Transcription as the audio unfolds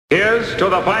Here's to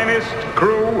the finest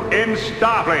crew in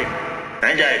Starfleet.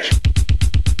 Engage.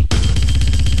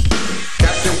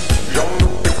 Captain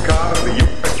Jean-Luc Picard of the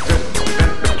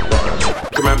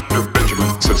USS Commander Benjamin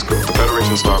Sisko, the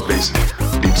Federation Starbase,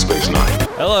 Deep Space Nine.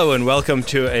 Hello and welcome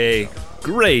to a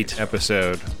great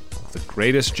episode of The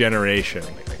Greatest Generation.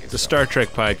 It's a Star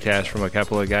Trek podcast from a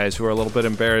couple of guys who are a little bit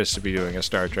embarrassed to be doing a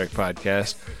Star Trek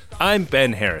podcast. I'm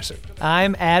Ben Harrison.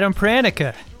 I'm Adam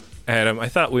Pranica. Adam, I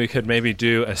thought we could maybe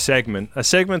do a segment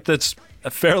that's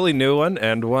a fairly new one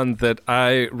and one that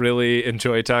I really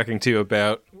enjoy talking to you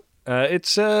about.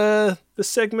 It's the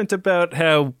segment about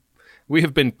how we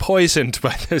have been poisoned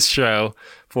by this show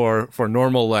for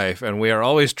normal life, and we are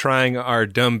always trying our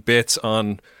dumb bits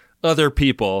on other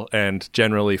people and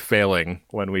generally failing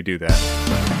when we do that.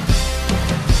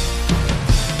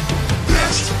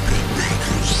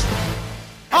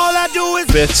 All I do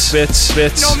is Bits.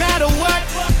 no matter what.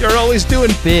 You're always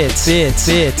doing Bits.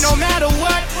 No matter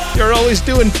what. You're always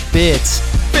doing Bits.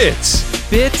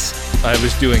 I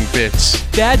was doing bits.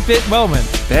 Bad bit moment.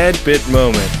 Bad bit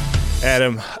moment.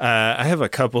 Adam, I have a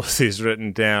couple of these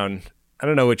written down. I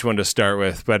don't know which one to start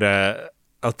with, but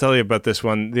I'll tell you about this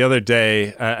one. The other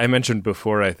day, I mentioned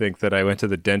before, I think, that I went to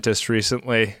the dentist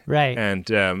recently. Right.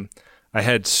 And I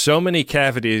had so many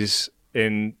cavities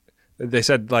they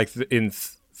said like in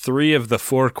 3 of the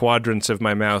 4 quadrants of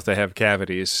my mouth I have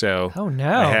cavities. So Oh,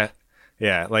 no.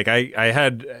 I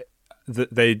had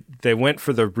they went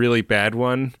for the really bad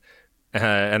one,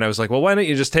 and I was like, well, why don't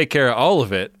you just take care of all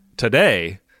of it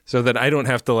today so that I don't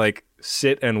have to like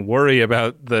sit and worry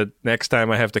about the next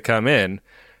time I have to come in.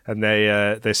 And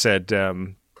they said,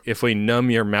 if we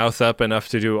numb your mouth up enough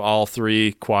to do all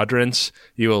 3 quadrants,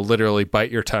 you will literally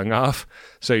bite your tongue off.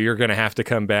 So you're going to have to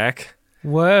come back.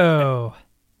 Whoa.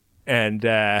 And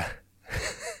there's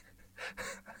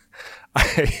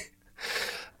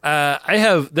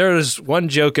one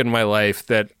joke in my life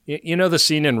that, you know the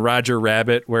scene in Roger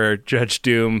Rabbit where Judge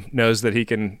Doom knows that he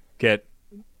can get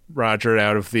Roger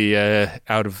out of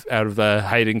the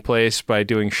hiding place by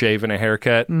doing shave and a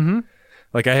haircut? Mm-hmm.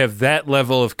 Like, I have that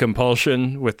level of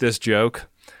compulsion with this joke.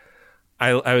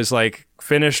 I was like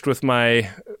finished with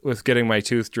getting my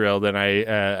tooth drilled, and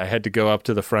I had to go up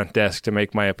to the front desk to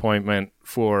make my appointment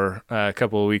for a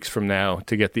couple of weeks from now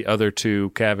to get the other 2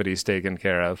 cavities taken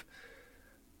care of.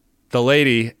 The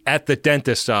lady at the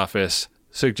dentist's office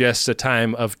suggests a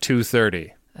time of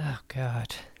 2:30. Oh,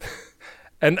 God.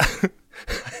 And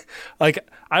like,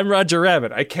 I'm Roger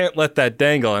Rabbit. I can't let that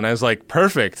dangle. And I was like,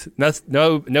 perfect.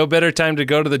 No better time to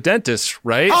go to the dentist,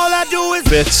 right? All I do is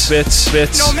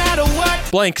Bits. no matter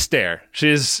what. Blank stare.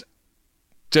 She's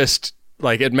just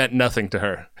like, it meant nothing to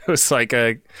her. It was like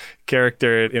a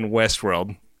character in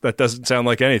Westworld. That doesn't sound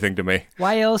like anything to me.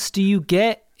 Why else do you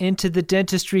get into the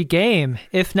dentistry game,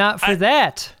 if not for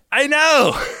that? I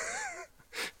know!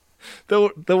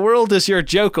 The world is your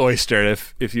joke oyster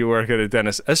if you work at a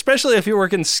dentist, especially if you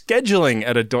work in scheduling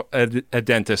at a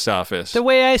dentist's office. The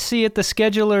way I see it, the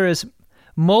scheduler is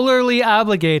morally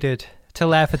obligated to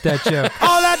laugh at that joke.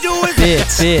 All I do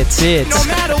is Bits. no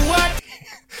matter what.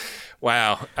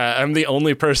 Wow. I'm the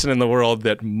only person in the world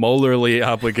that molarly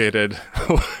obligated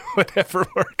would ever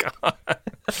work on.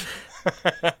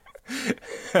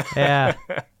 Yeah.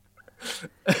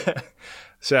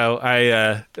 So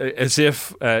I, as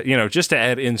if, just to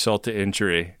add insult to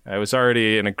injury, I was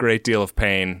already in a great deal of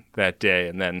pain that day,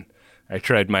 and then I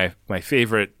tried my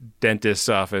favorite dentist's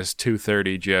office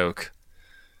 2:30 joke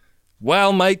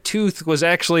while my tooth was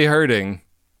actually hurting,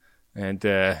 and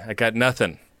I got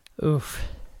nothing. Oof.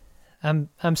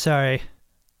 I'm sorry,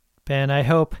 Ben. I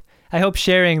hope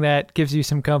sharing that gives you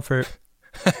some comfort.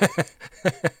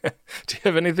 Do you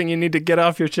have anything you need to get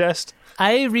off your chest?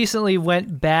 I recently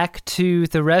went back to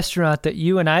the restaurant that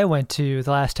you and I went to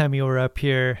the last time you were up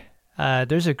here.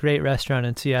 There's a great restaurant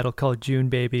in Seattle called June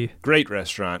Baby. Great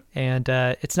restaurant. And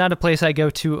it's not a place I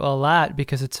go to a lot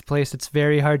because it's a place that's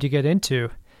very hard to get into.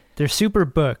 They're super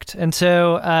booked. And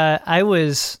so I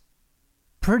was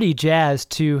pretty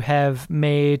jazzed to have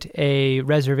made a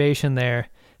reservation there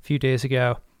a few days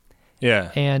ago.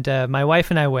 Yeah. And my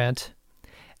wife and I went.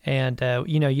 And,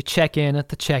 you check in at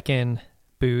the check-in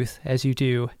booth, as you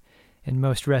do in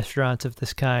most restaurants of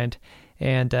this kind.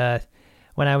 And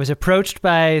when I was approached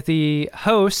by the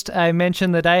host, I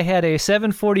mentioned that I had a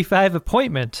 7:45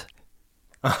 appointment.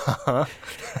 Uh-huh.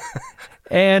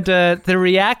 And the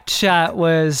react shot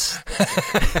was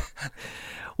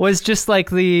just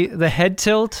like the head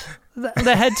tilt.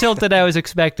 The head tilt that I was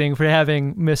expecting for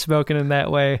having misspoken in that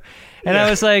way. And I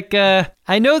was like,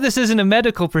 I know this isn't a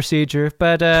medical procedure,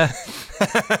 but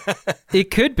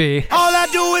it could be. All I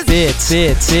do is Bits.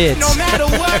 no matter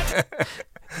what.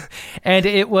 And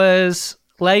it was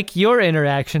like your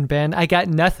interaction, Ben. I got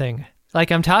nothing.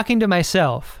 Like I'm talking to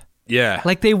myself. Yeah.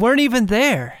 Like they weren't even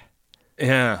there.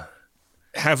 Yeah.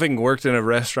 Having worked in a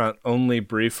restaurant only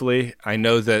briefly, I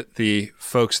know that the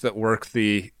folks that work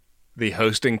the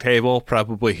hosting table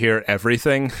probably hear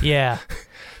everything. Yeah.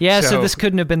 Yeah, so this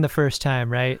couldn't have been the first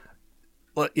time, right?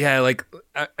 Well, yeah, like,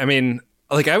 I mean,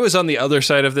 like, I was on the other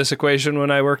side of this equation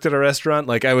when I worked at a restaurant.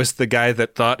 Like, I was the guy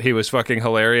that thought he was fucking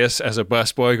hilarious as a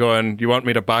busboy going, you want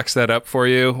me to box that up for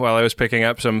you while I was picking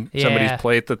up somebody's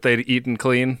plate that they'd eaten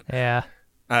clean? Yeah.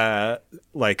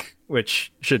 Like,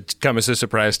 which should come as a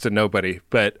surprise to nobody.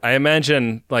 But I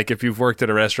imagine, like, if you've worked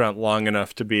at a restaurant long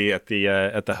enough to be at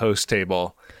the host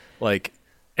table, like,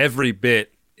 every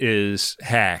bit is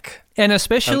hack. And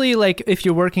especially, like, if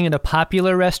you're working in a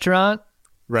popular restaurant,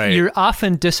 right, you're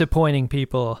often disappointing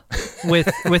people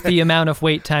with the amount of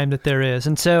wait time that there is.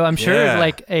 And so I'm sure,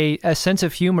 like, a sense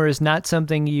of humor is not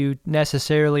something you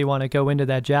necessarily want to go into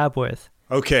that job with.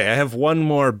 Okay, I have one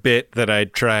more bit that I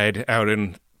tried out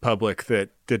in public that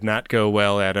did not go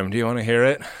well, Adam. Do you want to hear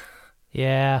it?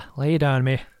 Yeah, lay it on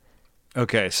me.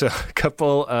 Okay, so a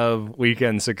couple of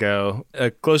weekends ago,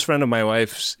 a close friend of my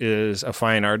wife's is a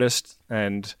fine artist,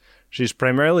 and she's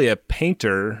primarily a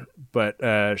painter, but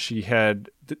she had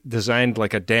designed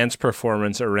like a dance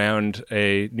performance around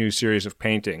a new series of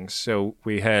paintings. So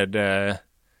we had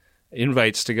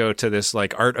invites to go to this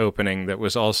like art opening that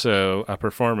was also a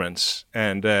performance,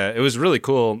 and it was a really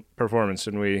cool performance,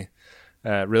 and we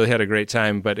really had a great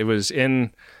time. But it was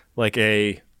in like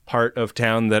a part of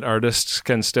town that artists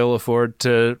can still afford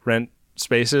to rent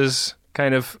spaces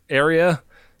kind of area.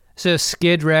 So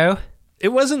Skid Row? It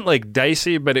wasn't like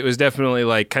dicey, but it was definitely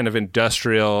like kind of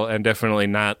industrial and definitely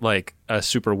not like a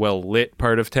super well lit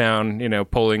part of town, you know,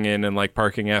 pulling in and like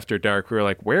parking after dark. We were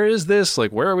like, where is this?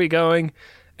 Like, where are we going?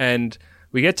 And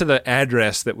we get to the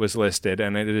address that was listed,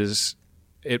 and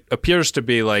it appears to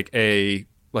be like a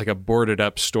boarded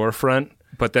up storefront,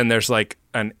 but then there's like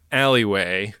an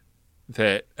alleyway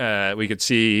that we could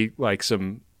see like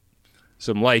some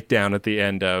light down at the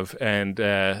end of, and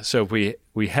so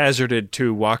we hazarded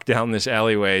to walk down this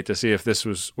alleyway to see if this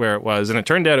was where it was, and it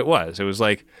turned out it was. It was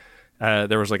like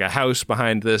there was like a house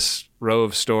behind this row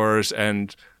of stores,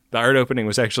 and the art opening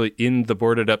was actually in the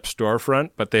boarded up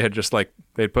storefront, but they had just like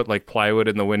they'd put like plywood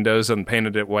in the windows and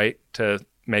painted it white to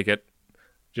make it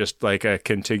just like a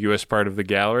contiguous part of the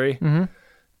gallery. Mm-hmm.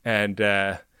 And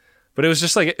but it was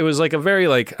just like, it was like a very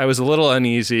like, I was a little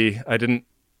uneasy.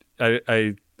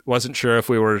 I wasn't sure if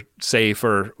we were safe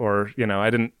or you know, I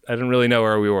didn't really know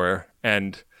where we were.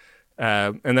 And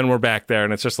then we're back there,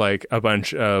 and it's just like a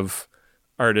bunch of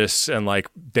artists and like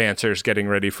dancers getting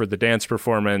ready for the dance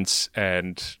performance,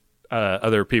 and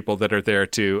other people that are there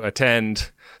to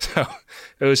attend. So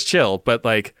it was chill, but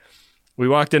like we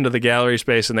walked into the gallery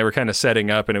space and they were kind of setting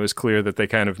up, and it was clear that they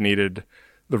kind of needed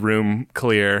the room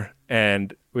clear.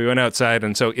 And we went outside,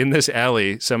 and so in this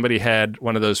alley, somebody had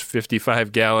one of those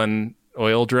 55-gallon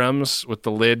oil drums with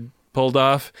the lid pulled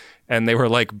off, and they were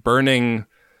like burning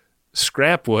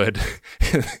scrap wood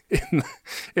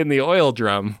in the oil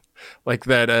drum, like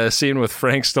that scene with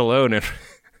Frank Stallone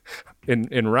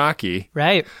in Rocky.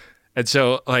 Right. And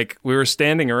so like we were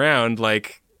standing around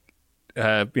like,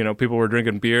 you know, people were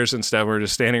drinking beers and stuff. We were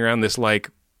just standing around this like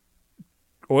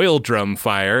oil drum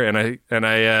fire, and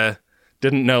I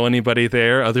didn't know anybody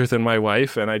there other than my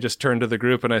wife, and I just turned to the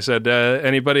group and I said,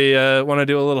 anybody want to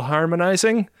do a little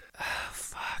harmonizing? Oh,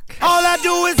 fuck. All I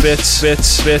do is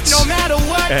Bits. no matter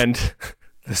what. And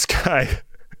this guy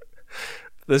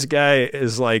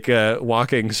is like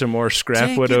walking some more scrap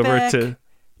Take wood you over back. to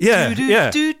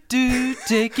yeah.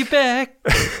 Take you back.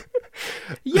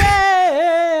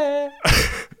 Yeah.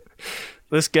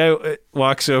 This guy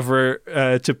walks over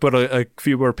to put a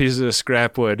few more pieces of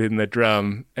scrap wood in the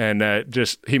drum, and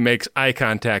he makes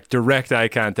direct eye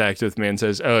contact with me, and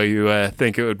says, "Oh, you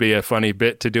think it would be a funny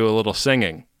bit to do a little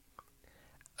singing?"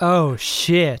 Oh,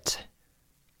 shit.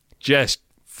 Just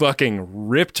fucking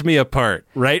ripped me apart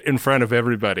right in front of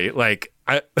everybody. Like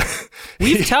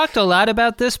We've talked a lot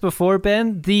about this before,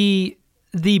 Ben. The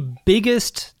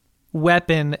biggest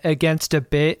weapon against a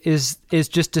bit is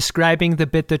just describing the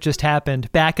bit that just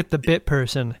happened back at the bit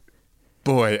person.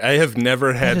 Boy, I have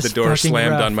never had the door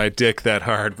slammed rough. on my dick that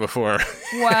hard before.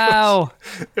 Wow.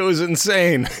 It was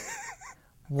insane.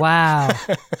 Wow.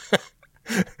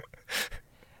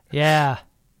 Yeah.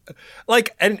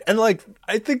 Like, and like,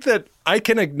 I think that I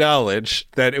can acknowledge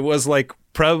that it was like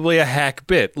probably a hack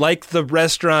bit, like the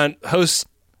restaurant host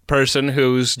person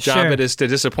whose job it is to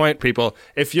disappoint people.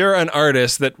 If you're an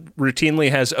artist that routinely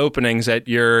has openings at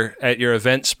your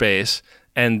event space,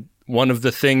 and one of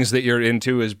the things that you're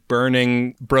into is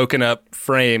burning broken up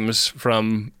frames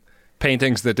from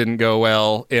paintings that didn't go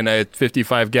well in a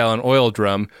 55-gallon oil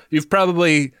drum, you've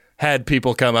probably had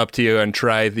people come up to you and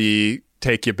try the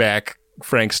Take You Back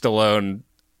Frank Stallone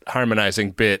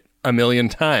harmonizing bit a million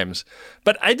times.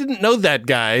 But I didn't know that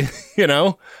guy, you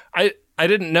know? I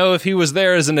didn't know if he was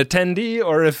there as an attendee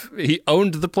or if he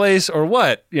owned the place or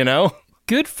what, you know?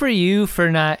 Good for you for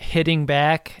not hitting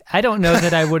back. I don't know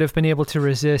that I would have been able to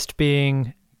resist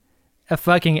being a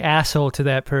fucking asshole to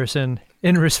that person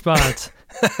in response.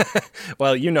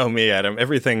 Well, you know me, Adam.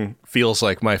 Everything feels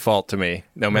like my fault to me,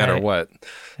 no matter what.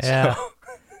 Yeah. So.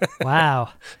 Wow.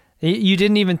 You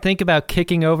didn't even think about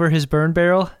kicking over his burn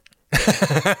barrel?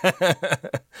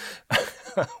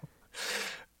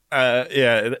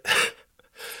 Yeah.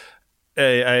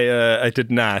 I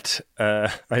did not.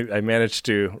 I managed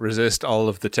to resist all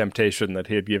of the temptation that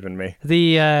he had given me.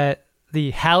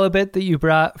 The halibut that you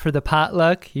brought for the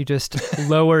potluck, you just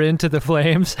lower into the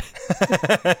flames.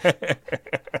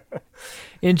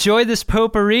 Enjoy this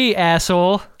potpourri,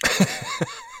 asshole.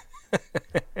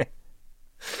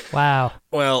 Wow.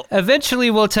 Well, eventually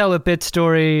we'll tell a bit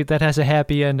story that has a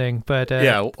happy ending, but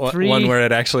one where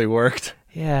it actually worked.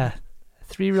 Yeah,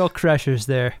 3 real crushers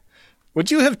there.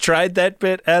 Would you have tried that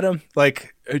bit, Adam?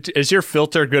 Like, is your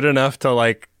filter good enough to,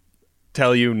 like,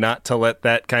 tell you not to let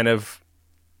that kind of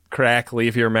crack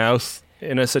leave your mouth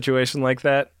in a situation like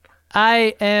that?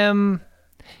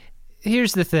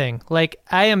 Here's the thing. Like,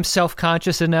 I am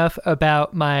self-conscious enough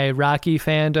about my Rocky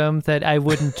fandom that I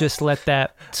wouldn't just let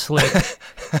that slip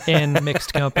in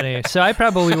mixed company. So I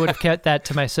probably would have kept that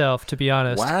to myself, to be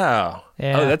honest. Wow.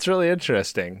 Yeah. Oh, that's really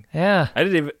interesting. Yeah. I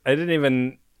didn't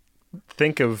even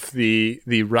think of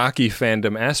the Rocky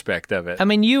fandom aspect of it. I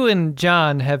mean, you and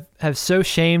John have so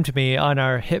shamed me on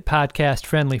our hit podcast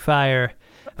Friendly Fire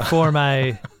for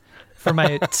my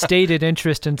stated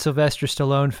interest in Sylvester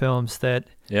Stallone films that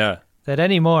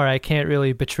anymore I can't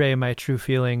really betray my true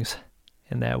feelings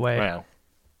in that way. Wow.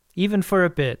 Even for a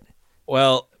bit.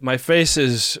 Well, my face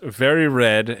is very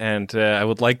red, and I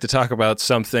would like to talk about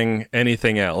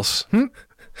anything else.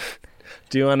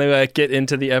 Do you want to get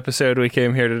into the episode we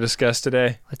came here to discuss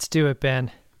today? Let's do it,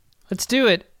 Ben. Let's do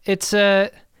it. It's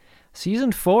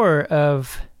season 4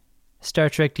 of Star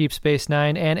Trek Deep Space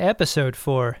Nine and episode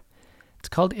 4. It's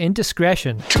called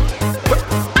Indiscretion.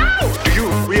 Do you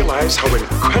realize how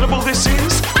incredible this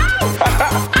is?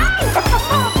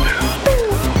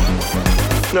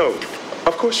 No,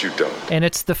 of course you don't. And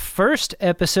it's the first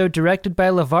episode directed by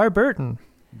LeVar Burton.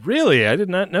 Really? I did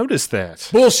not notice that.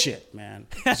 Bullshit, man.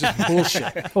 It's just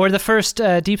bullshit. Or the first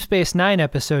Deep Space Nine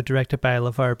episode directed by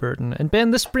LeVar Burton. And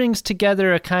Ben, this brings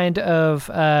together a kind of,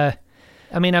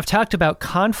 I've talked about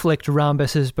conflict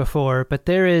rhombuses before, but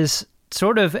there is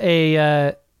sort of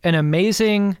an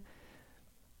amazing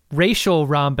racial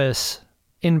rhombus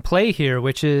in play here,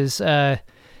 which is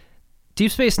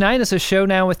Deep Space Nine is a show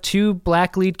now with 2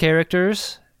 black lead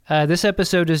characters. This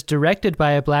episode is directed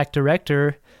by a black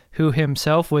director who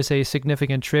himself was a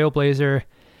significant trailblazer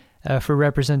for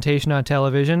representation on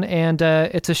television. And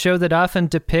it's a show that often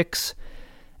depicts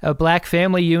a black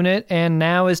family unit and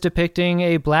now is depicting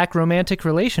a black romantic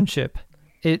relationship.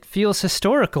 It feels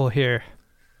historical here.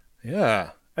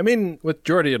 Yeah. I mean, with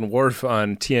Geordi and Worf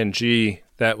on TNG,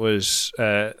 that was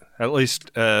at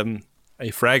least a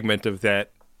fragment of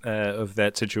that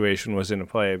situation was in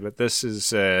play. But this is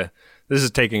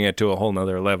taking it to a whole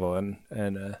nother level,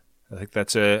 and I think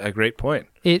that's a great point.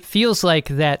 It feels like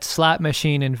that slot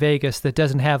machine in Vegas that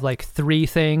doesn't have like 3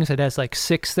 things; it has like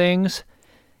 6 things,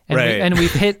 and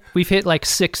right. we've hit like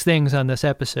 6 things on this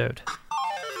episode.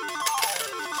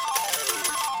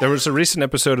 There was a recent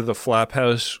episode of The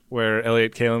Flophouse where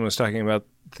Elliot Kalin was talking about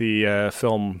the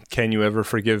film "Can You Ever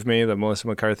Forgive Me?" the Melissa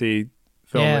McCarthy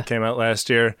film that came out last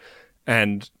year,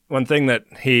 and one thing that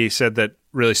he said that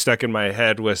really stuck in my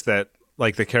head was that,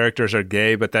 like, the characters are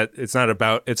gay, but that it's not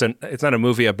a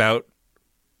movie about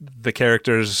the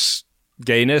characters'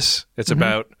 gayness. It's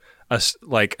about a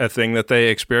thing that they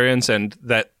experience, and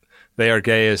that they are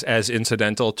gay is as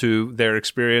incidental to their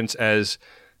experience as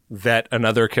that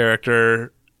another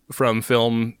character from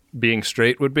film being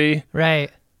straight would be. Right.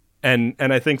 And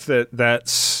I think that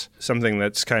that's something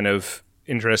that's kind of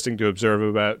interesting to observe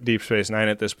about Deep Space Nine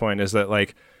at this point, is that,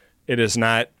 like, it is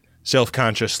not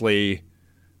self-consciously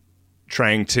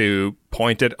trying to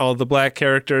point at all the black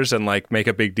characters and, like, make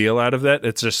a big deal out of that.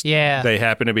 It's just they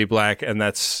happen to be black, and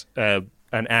that's an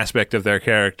aspect of their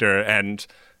character and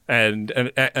an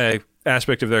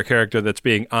aspect of their character that's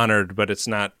being honored, but it's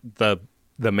not the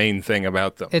main thing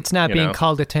about them. It's not being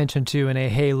called attention to in a,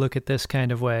 hey, look at this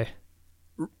kind of way.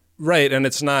 Right, and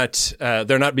it's not,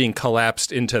 they're not being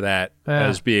collapsed into that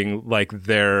as being like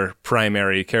their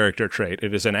primary character trait.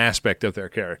 It is an aspect of their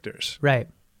characters. Right.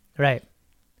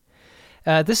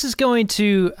 This is going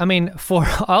to, for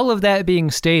all of that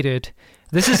being stated,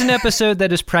 this is an episode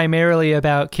that is primarily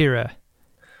about Kira.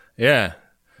 Yeah,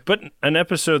 but an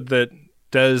episode that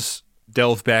does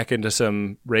delve back into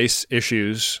some race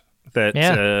issues that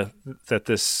that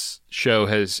this show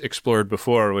has explored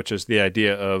before, which is the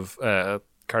idea of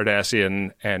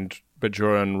Cardassian and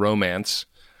Bajoran romance.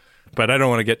 But I don't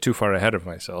want to get too far ahead of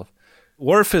myself.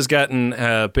 Worf has gotten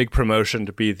a big promotion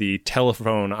to be the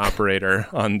telephone operator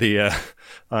on the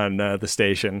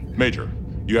station. Major,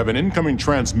 you have an incoming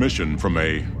transmission from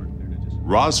a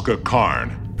Raska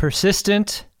Karn.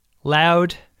 Persistent,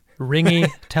 loud, ringy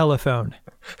telephone.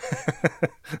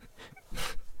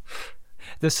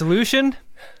 The solution?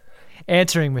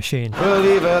 Answering machine.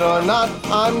 Believe it or not,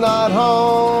 I'm not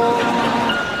home.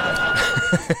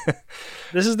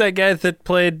 This is that guy that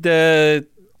played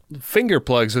finger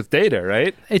plugs with Data,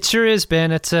 right? It sure is,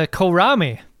 Ben. It's a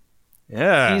Kohlrami.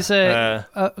 Yeah. He's a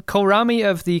Kohlrami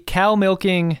of the cow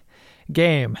milking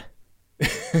game.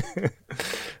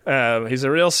 He's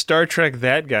a real Star Trek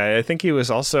that guy. I think he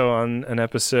was also on an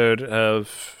episode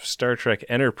of Star Trek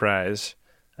Enterprise,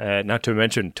 not to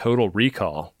mention Total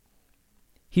Recall.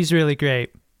 He's really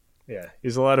great. Yeah,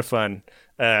 he's a lot of fun.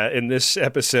 In this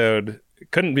episode,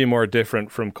 couldn't be more different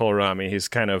from Kohlrami. He's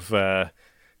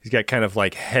he's got kind of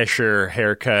like Hesher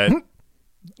haircut,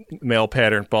 male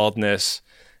pattern baldness,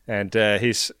 and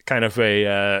he's kind of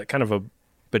a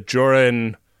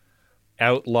Bajoran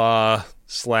outlaw /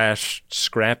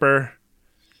 scrapper.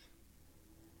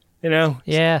 You know?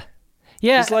 Yeah.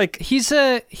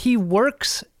 He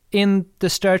works in the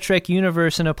Star Trek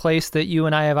universe in a place that you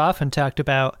and I have often talked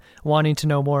about wanting to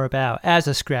know more about as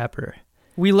a scrapper.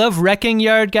 We love Wrecking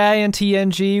Yard Guy in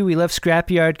TNG. We love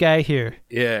Scrapyard Guy here.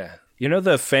 Yeah. You know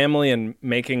the family in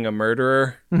Making a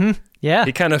Murderer? Mm-hmm. Yeah.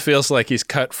 He kind of feels like he's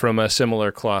cut from a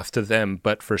similar cloth to them,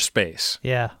 but for space.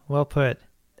 Yeah, well put.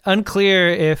 Unclear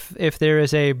if there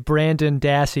is a Brandon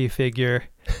Dassey figure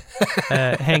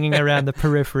hanging around the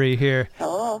periphery here.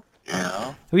 Hello.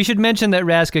 Hello. We should mention that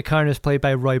Raska Karn is played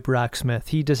by Roy Brocksmith.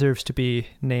 He deserves to be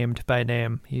named by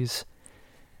name. He's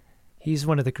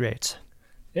one of the greats.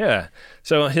 Yeah.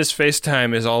 So his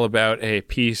FaceTime is all about a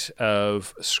piece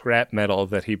of scrap metal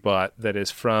that he bought that is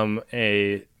from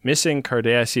a missing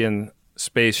Cardassian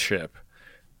spaceship,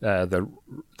 the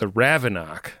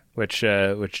Ravenok, which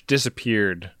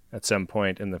disappeared at some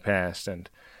point in the past, and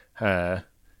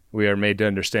we are made to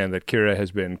understand that Kira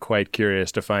has been quite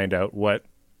curious to find out what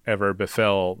ever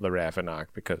befell the Ravenok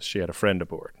because she had a friend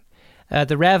aboard.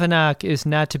 The Ravenok is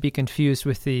not to be confused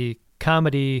with the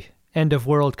comedy end of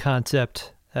world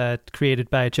concept created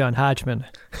by John Hodgman.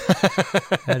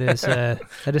 That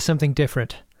is something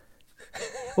different.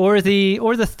 Or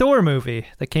the Thor movie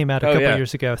that came out a couple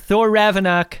years ago. Thor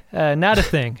Ravenok, not a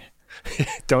thing.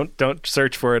 Don't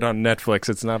search for it on Netflix.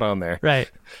 It's not on there. Right.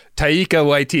 Taika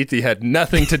Waititi had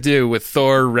nothing to do with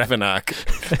Thor Ravenok.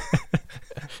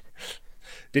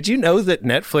 Did you know that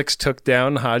Netflix took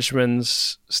down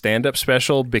Hodgman's stand-up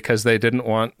special because they didn't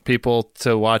want people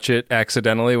to watch it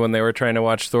accidentally when they were trying to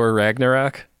watch Thor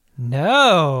Ragnarok?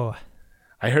 No.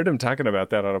 I heard him talking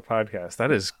about that on a podcast.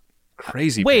 That is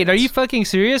crazy. Wait, pants. Are you fucking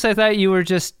serious? I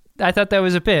thought that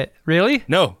was a bit. Really?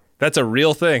 No, that's a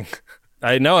real thing.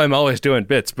 I know I'm always doing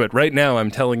bits, but right now I'm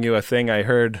telling you a thing I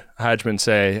heard Hodgman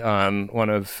say on one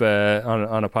of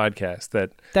on a podcast.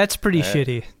 That's pretty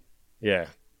shitty. Yeah.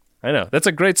 I know. That's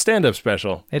a great stand-up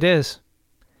special. It is.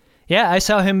 Yeah, I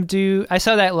saw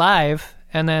that live,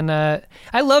 and then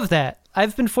I love that.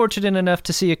 I've been fortunate enough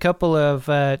to see a couple of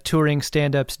touring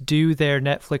stand-ups do their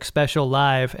Netflix special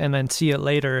live and then see it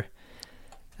later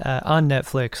on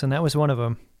Netflix, and that was one of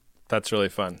them. That's really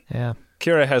fun. Yeah.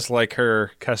 Kira has like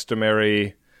her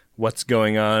customary what's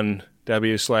going on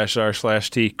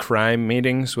W/R/T crime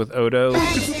meetings with Odo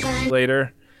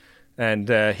later,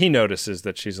 and he notices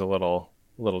that she's a little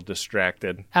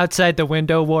distracted. Outside the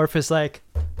window, Worf is like,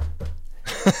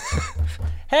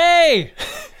 "Hey,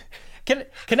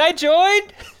 can I join?"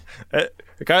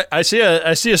 I see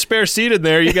a spare seat in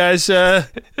there. You guys.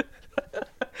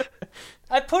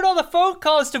 I put all the phone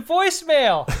calls to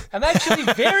voicemail. I'm actually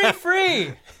very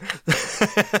free.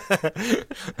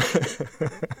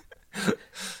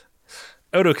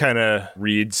 Odo kind of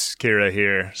reads Kira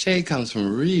here. Shay comes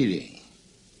from reading.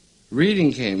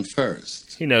 Reading came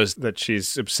first. He knows that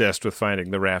she's obsessed with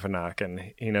finding the Ravenok,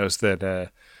 and he knows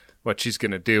that what she's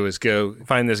going to do is go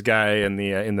find this guy in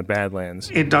the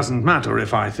Badlands. It doesn't matter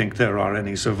if I think there are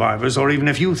any survivors, or even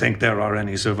if you think there are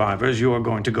any survivors, you are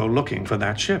going to go looking for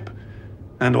that ship.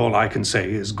 And all I can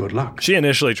say is good luck. She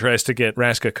initially tries to get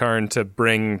Raska Karn to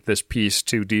bring this piece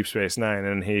to Deep Space Nine,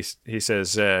 and he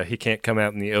says he can't come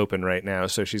out in the open right now,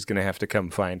 so she's going to have to come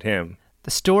find him. The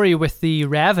story with the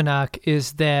Ravenok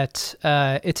is that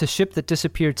it's a ship that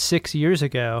disappeared 6 years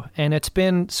ago, and it's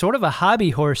been sort of a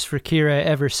hobby horse for Kira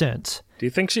ever since. Do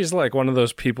you think she's like one of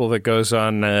those people that goes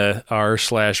on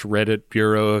r/Reddit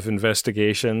Bureau of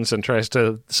Investigations and tries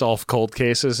to solve cold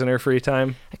cases in her free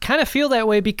time? I kind of feel that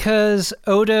way because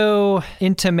Odo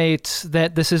intimates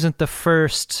that this isn't the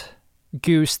first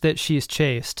goose that she's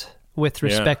chased with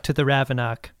respect to the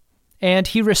Ravenok. And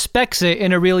he respects it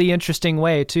in a really interesting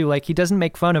way, too. Like, he doesn't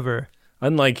make fun of her.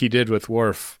 Unlike he did with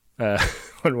Worf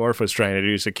when Worf was trying to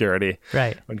do security.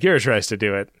 Right. When Kira tries to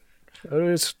do it,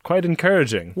 it's quite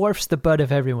encouraging. Worf's the butt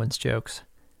of everyone's jokes.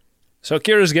 So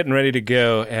Kira's getting ready to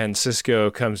go, and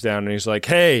Sisko comes down, and he's like,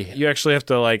 hey, you actually have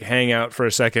to, like, hang out for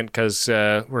a second because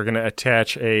we're going to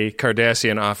attach a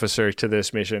Cardassian officer to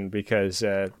this mission because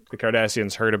the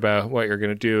Cardassians heard about what you're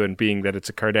going to do, and being that it's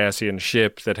a Cardassian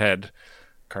ship that had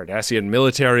Cardassian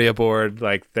military aboard,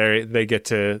 like they get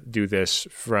to do this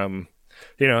from,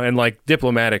 and like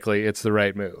diplomatically, it's the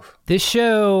right move. This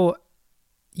show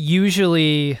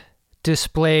usually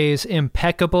displays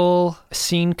impeccable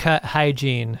scene cut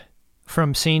hygiene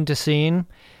from scene to scene.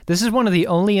 This is one of the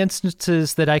only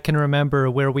instances that I can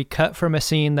remember where we cut from a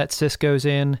scene that Sisko's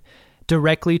in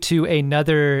directly to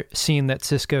another scene that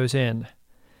Sisko's in.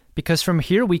 Because from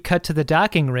here we cut to the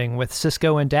docking ring with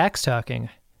Sisko and Dax talking.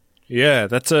 Yeah,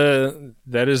 that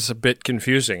is a bit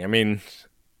confusing. I mean,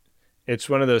 it's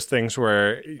one of those things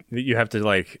where you have to,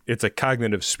 like, it's a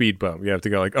cognitive speed bump. You have to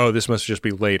go like, oh, this must just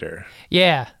be later.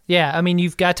 Yeah. I mean,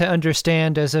 you've got to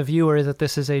understand as a viewer that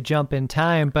this is a jump in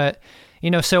time, but,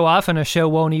 so often a show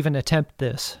won't even attempt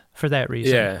this for that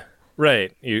reason. Yeah,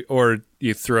 right.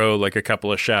 You throw, like, a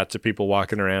couple of shots of people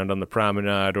walking around on the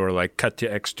promenade, or, like, cut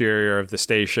to exterior of the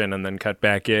station and then cut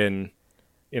back in,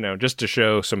 just to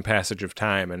show some passage of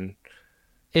time.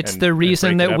 It's the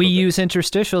reason that we use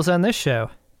interstitials on this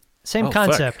show. Same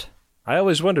concept. Fuck. I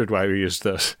always wondered why we used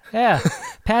those. Yeah,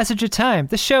 passage of time.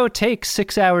 The show takes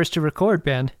 6 hours to record,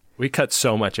 Ben. We cut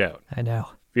so much out. I know.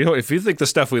 If you think the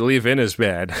stuff we leave in is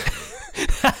bad.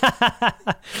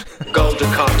 Gold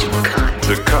Dukat.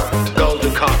 Gold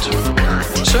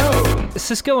Dukat. So,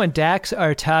 Sisko and Dax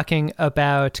are talking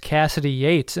about Cassidy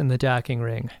Yates in the docking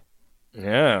ring.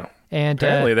 Yeah. And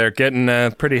apparently they're getting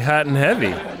pretty hot and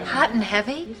heavy. Hot and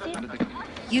heavy?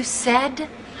 You said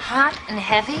hot and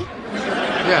heavy?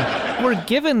 yeah. We're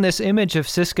given this image of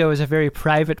Sisko as a very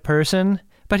private person,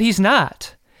 but he's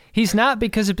not. He's not,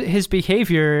 because his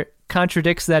behavior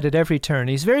contradicts that at every turn.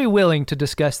 He's very willing to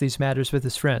discuss these matters with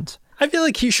his friends. I feel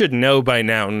like he should know by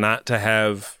now not to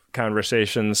have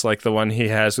conversations like the one he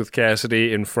has with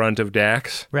Cassidy in front of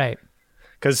Dax. Right.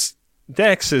 Because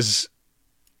Dax has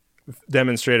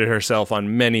demonstrated herself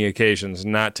on many occasions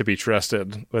not to be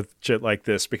trusted with shit like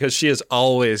this, because she is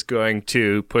always going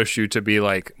to push you to be,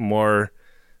 like, more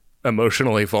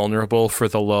emotionally vulnerable for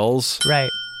the lulz.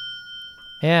 Right.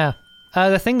 Yeah.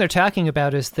 The thing they're talking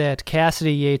about is that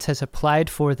Cassidy Yates has applied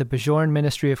for the Bajoran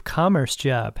Ministry of Commerce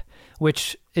job,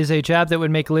 which is a job that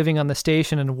would make living on the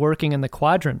station and working in the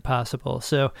quadrant possible.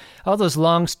 So all those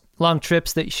long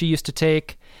trips that she used to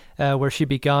take, where she'd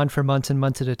be gone for months and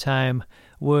months at a time,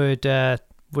 would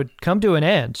come to an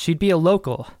end. She'd be a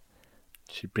local.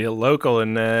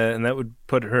 And that would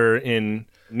put her in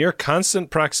near constant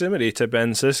proximity to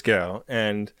Ben Sisko,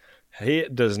 and he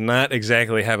does not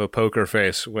exactly have a poker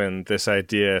face when this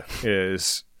idea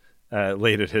is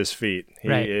laid at his feet. He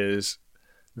is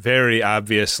very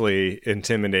obviously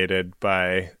intimidated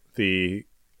by the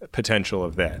potential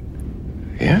of that.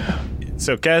 Yeah.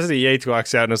 So Cassidy Yates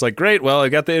walks out and is like, great, well, I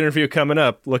got the interview coming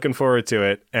up. Looking forward to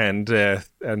it. And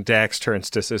Dax turns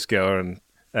to Sisko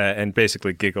and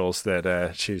basically giggles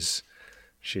that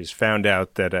she's found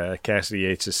out that Cassidy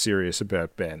Yates is serious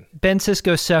about Ben. Ben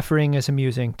Sisko's suffering is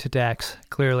amusing to Dax,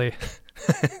 clearly.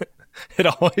 It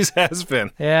always has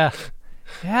been. Yeah.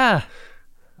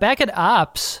 Back at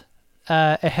Ops,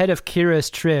 ahead of Kira's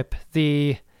trip,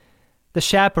 the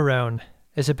chaperone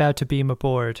is about to beam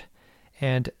aboard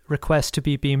and requests to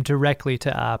be beamed directly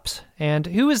to Ops. And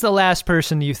who is the last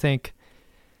person you think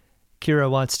Kira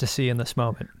wants to see in this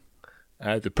moment?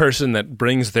 The person that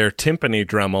brings their timpani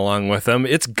drum along with them.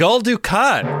 It's Gul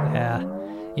Dukat. Yeah.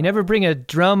 You never bring a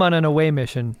drum on an away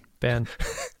mission, Ben.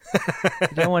 You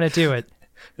don't want to do it.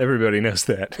 Everybody knows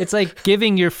that. It's like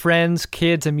giving your friends'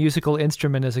 kids a musical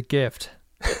instrument as a gift.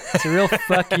 It's a real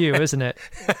fuck you, isn't it?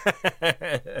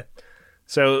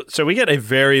 So we get a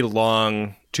very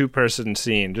long two-person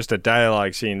scene, just a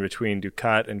dialogue scene between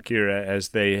Dukat and Kira as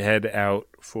they head out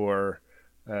for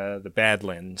the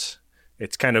Badlands.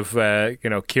 It's kind of,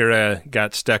 Kira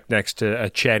got stuck next to a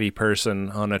chatty person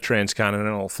on a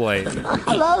transcontinental flight.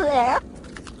 Hello there.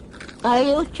 Are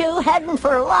you two heading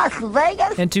for Las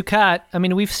Vegas? And Dukat, I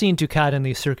mean, we've seen Dukat in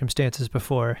these circumstances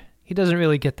before. He doesn't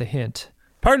really get the hint.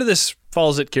 Part of this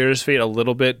falls at Kira's feet a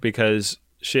little bit because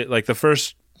the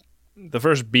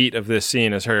first beat of this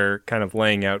scene is her kind of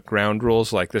laying out ground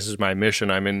rules, like, this is my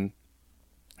mission, I'm in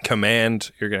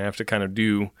command, you're going to have to kind of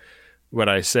do what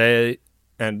I say.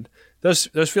 And those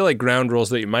feel like ground rules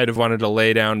that you might have wanted to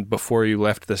lay down before you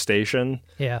left the station.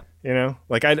 Yeah. You know?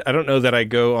 Like, I don't know that I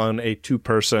go on a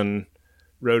two-person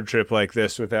road trip like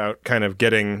this without kind of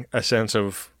getting a sense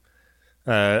of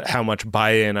how much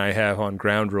buy-in I have on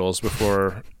ground rules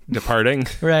before departing.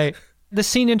 Right. The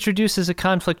scene introduces a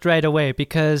conflict right away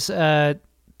because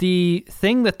the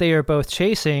thing that they are both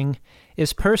chasing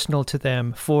is personal to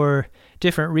them for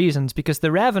different reasons, because the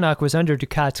Ravenok was under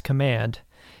Dukat's command,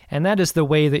 and that is the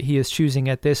way that he is choosing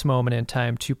at this moment in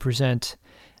time to present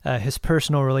his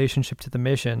personal relationship to the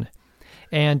mission.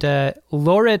 And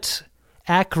Lorit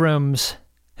Akram's...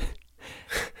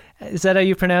 is that how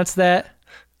you pronounce that?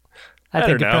 I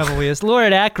think it probably is.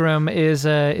 Lorit Akram is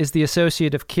the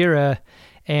associate of Kira,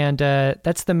 and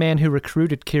that's the man who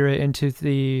recruited Kira into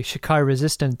the Shakar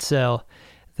resistance cell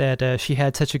that she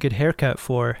had such a good haircut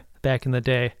for back in the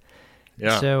day.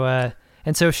 Yeah. So,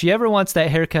 so if she ever wants that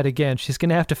haircut again, she's going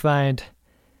to have to find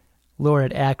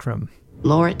Lorit Akram.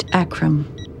 Lorit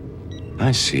Akram.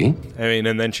 I see. I mean,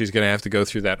 and then she's going to have to go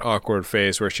through that awkward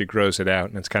phase where she grows it out,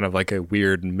 and it's kind of like a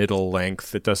weird middle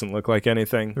length that doesn't look like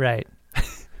anything. Right.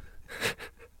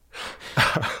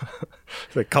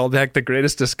 They call back The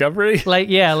Greatest Discovery?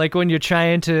 Like when you're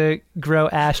trying to grow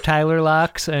Ash Tyler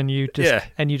locks and you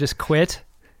just quit.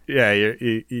 Yeah,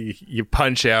 you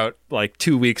punch out like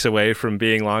 2 weeks away from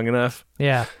being long enough.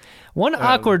 Yeah. One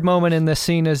awkward moment in this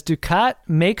scene is Dukat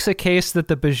makes a case that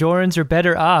the Bajorans are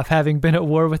better off having been at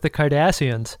war with the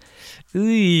Cardassians.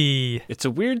 Eee. It's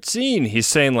a weird scene. He's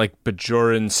saying like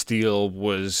Bajoran steel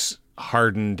was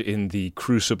hardened in the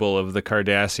crucible of the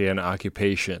Cardassian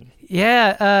occupation.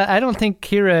 Yeah, I don't think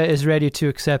Kira is ready to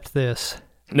accept this.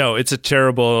 No, it's a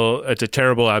terrible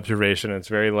observation. It's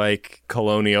very like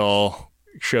colonial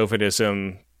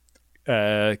chauvinism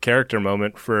character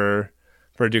moment for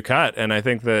Dukat, and I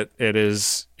think that it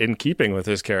is in keeping with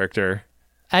his character.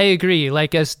 I agree.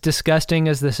 Like, as disgusting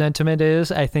as the sentiment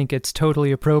is, I think it's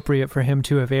totally appropriate for him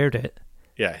to have aired it.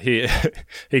 Yeah,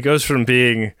 he goes from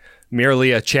being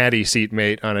merely a chatty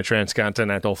seatmate on a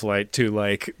transcontinental flight to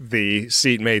like the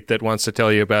seatmate that wants to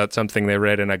tell you about something they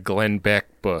read in a Glenn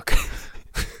Beck book.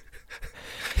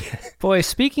 Boy,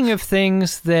 speaking of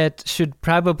things that should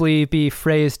probably be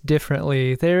phrased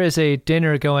differently, there is a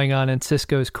dinner going on in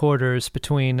Sisko's quarters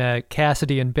between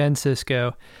Cassidy and Ben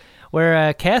Sisko,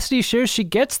 where Cassidy shares she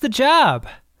gets the job,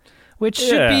 which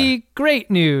should be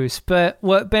great news. But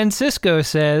what Ben Sisko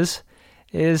says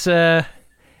is a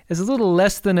little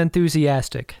less than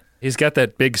enthusiastic. He's got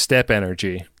that big step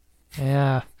energy.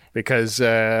 Yeah. Because,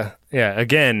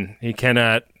 again, he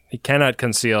cannot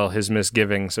conceal his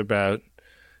misgivings about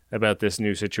this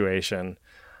new situation.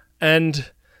 And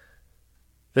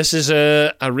this is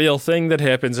a real thing that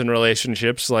happens in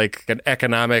relationships, like an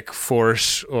economic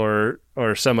force or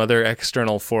some other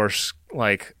external force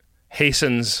like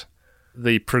hastens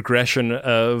the progression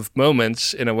of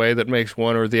moments in a way that makes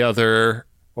one or the other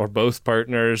or both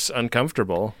partners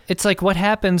uncomfortable. It's like what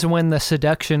happens when the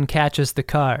seduction catches the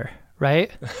car, right?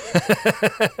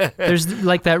 There's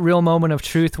like that real moment of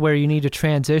truth where you need to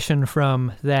transition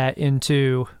from that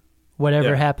into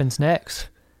whatever happens next.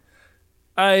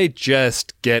 I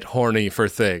just get horny for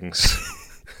things.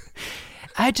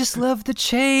 I just love the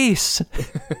chase.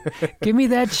 Give me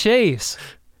that chase.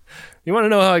 You want to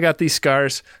know how I got these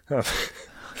scars? Oh.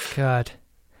 God.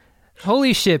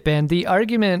 Holy shit, Ben. The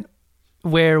argument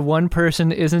where one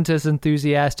person isn't as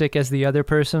enthusiastic as the other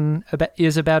person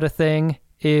is about a thing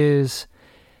is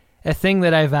a thing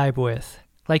that I vibe with.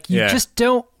 Like, you just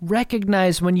don't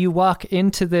recognize when you walk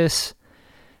into this...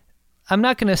 I'm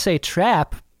not going to say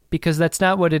trap, because that's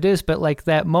not what it is, but like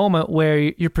that moment where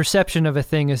your perception of a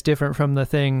thing is different from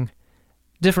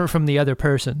the other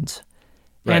person's.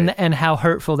 Right. And how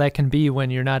hurtful that can be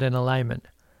when you're not in alignment.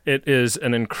 It is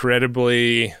an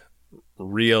incredibly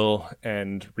real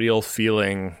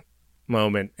feeling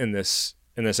moment in this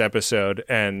episode,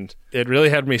 and it really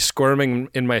had me squirming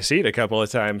in my seat a couple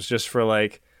of times just for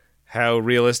like how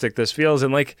realistic this feels.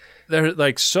 And like there are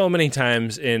like so many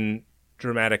times in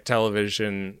dramatic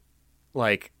television,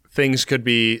 like things could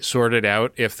be sorted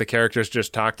out if the characters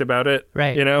just talked about it.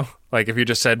 Right. You know, like if you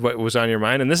just said what was on your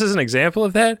mind. And this is an example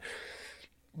of that.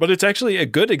 But it's actually a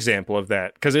good example of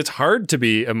that because it's hard to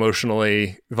be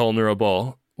emotionally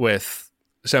vulnerable with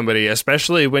somebody,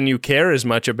 especially when you care as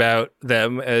much about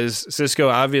them as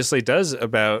Sisko obviously does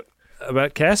about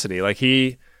Cassidy. Like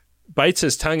he bites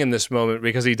his tongue in this moment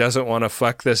because he doesn't want to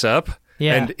fuck this up.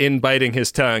 Yeah. And in biting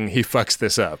his tongue, he fucks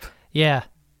this up. Yeah.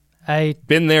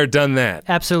 Been there, done that.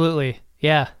 Absolutely.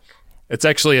 Yeah. It's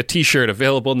actually a t-shirt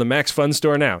available in the Max Fun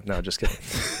store now. No, just kidding.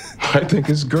 I think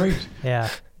it's great. Yeah.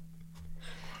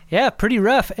 Yeah, pretty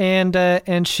rough.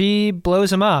 And she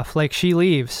blows him off. Like she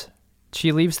leaves.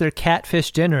 She leaves their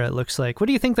catfish dinner, it looks like. What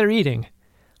do you think they're eating?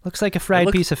 Looks like a fried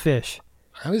piece of fish.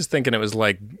 I was thinking it was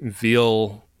like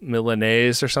veal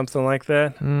Milanese or something like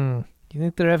that. You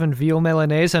think they're having veal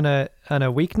Milanese on a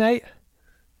weeknight?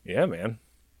 Yeah, man.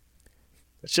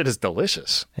 That shit is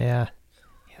delicious. Yeah.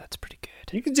 Yeah, that's pretty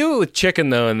good. You can do it with chicken,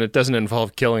 though, and it doesn't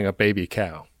involve killing a baby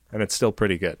cow. And it's still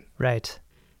pretty good. Right.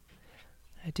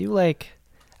 I do like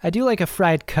a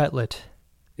fried cutlet.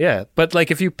 Yeah, but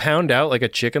like if you pound out like a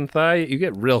chicken thigh, you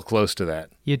get real close to that.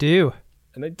 You do.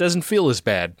 And it doesn't feel as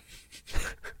bad.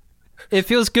 It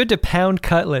feels good to pound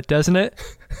cutlet, doesn't it?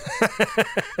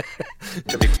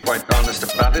 To be quite honest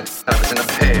about it, I was in a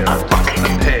pail.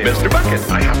 Mr. Bucket,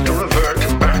 I have to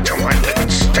revert back to my living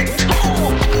state.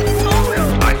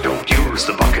 I don't use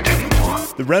the bucket anymore.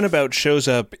 The runabout shows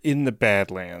up in the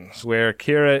Badlands, where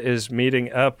Kira is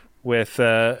meeting up with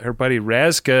her buddy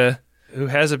Razka, who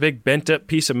has a big bent-up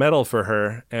piece of metal for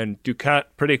her, and Dukat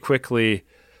pretty quickly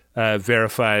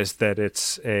verifies that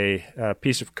it's a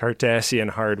piece of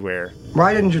Cardassian hardware.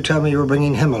 Why didn't you tell me you were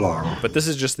bringing him along? But this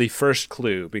is just the first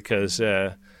clue, because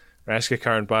Razka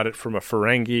Karn bought it from a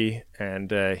Ferengi,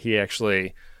 and he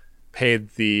actually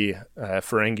paid the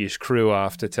Ferengi's crew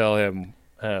off to tell him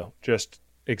just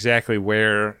exactly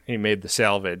where he made the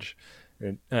salvage.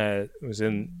 It was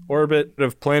in orbit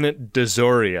of planet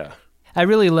Dozoria. I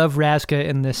really love Razka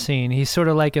in this scene. He's sort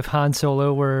of like if Han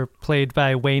Solo were played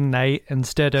by Wayne Knight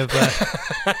instead of,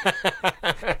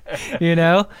 you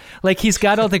know? Like, he's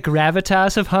got all the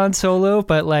gravitas of Han Solo,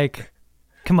 but, like,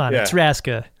 come on, It's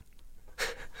Razka.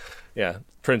 Yeah,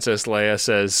 Princess Leia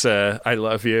says, I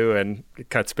love you, and it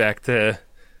cuts back to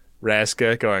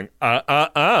Razka going,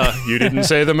 you didn't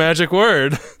say the magic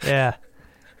word. Yeah.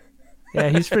 Yeah,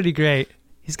 he's pretty great.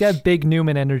 He's got big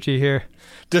Newman energy here.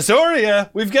 Dozoria!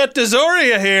 We've got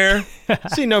Dozoria here!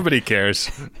 See, nobody cares.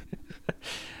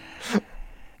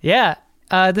 Yeah,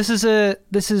 this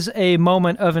is a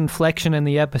moment of inflection in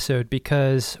the episode,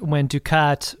 because when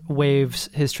Dukat waves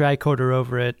his tricorder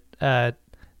over it,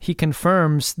 he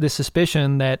confirms the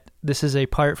suspicion that this is a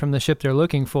part from the ship they're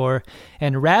looking for,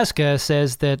 and Razka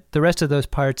says that the rest of those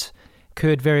parts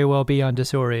could very well be on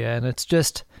Dozoria, and it's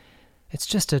just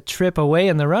a trip away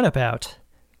in the runabout.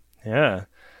 Yeah.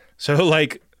 So,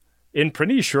 like, in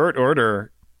pretty short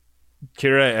order,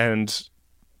 Kira and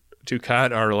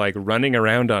Dukat are, like, running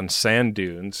around on sand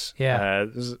dunes. Yeah.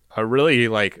 This is a really,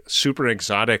 like, super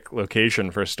exotic location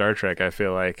for Star Trek, I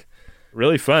feel like.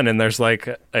 Really fun. And there's, like,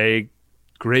 a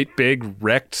great big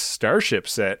wrecked starship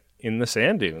set in the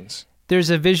sand dunes. There's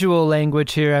a visual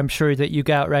language here I'm sure that you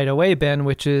got right away, Ben,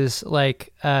 which is,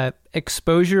 like,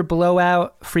 exposure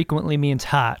blowout frequently means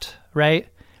hot, right?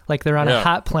 Like they're on a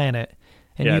hot planet.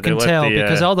 And you can tell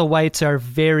because all the whites are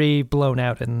very blown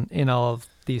out in all of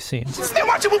these scenes. Then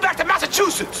why'd you move back to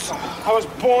Massachusetts? I was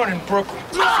born in Brooklyn.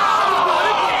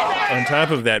 On top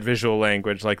of that visual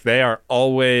language, like they are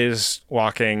always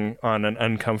walking on an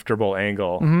uncomfortable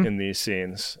angle in these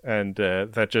scenes. And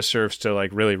that just serves to like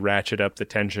really ratchet up the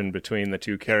tension between the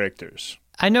two characters.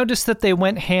 I noticed that they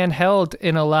went handheld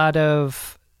in a lot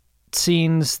of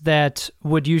scenes that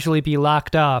would usually be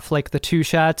locked off, like the two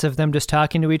shots of them just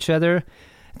talking to each other.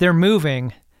 They're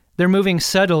moving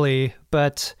subtly,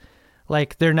 but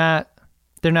like they're not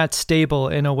stable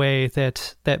in a way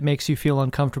that makes you feel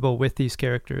uncomfortable with these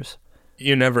characters.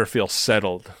 You never feel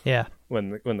settled. Yeah.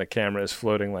 When the camera is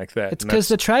floating like that. It's because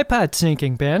the tripod's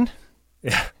sinking, Ben.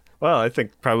 Yeah. Well, I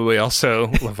think probably also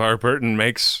LeVar Burton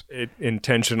makes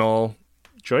intentional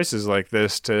choices like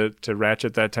this to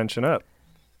ratchet that tension up.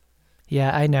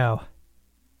 Yeah, I know.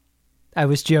 I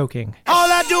was joking.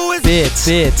 All I do is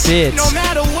bits. No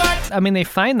matter what. I mean, they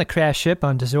find the crash ship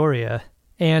on Dozoria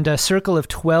and a circle of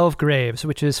 12 graves,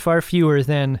 which is far fewer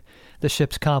than the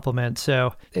ship's complement.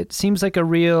 So it seems like a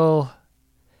real.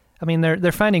 I mean,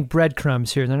 they're finding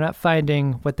breadcrumbs here. They're not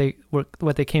finding what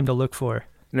they came to look for.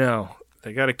 No,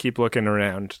 they got to keep looking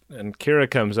around. And Kira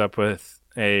comes up with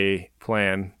a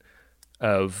plan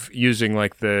of using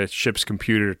like the ship's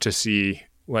computer to see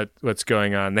what's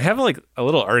going on. They have like a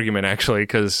little argument actually,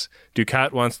 because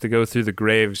Dukat wants to go through the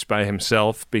graves by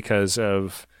himself because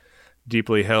of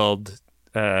deeply held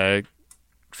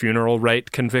funeral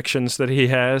rite convictions that he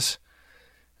has.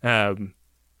 And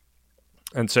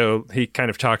so he kind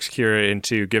of talks Kira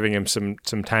into giving him some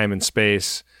time and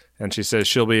space. And she says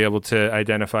she'll be able to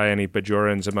identify any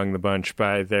Bajorans among the bunch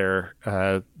by their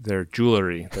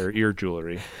jewelry, their ear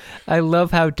jewelry. I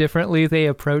love how differently they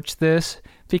approach this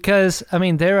because, I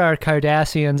mean, there are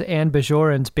Cardassians and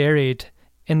Bajorans buried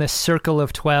in the Circle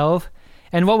of 12.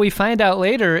 And what we find out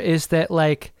later is that,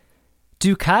 like,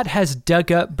 Dukat has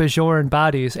dug up Bajoran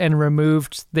bodies and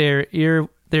removed their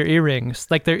earrings,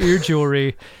 like their ear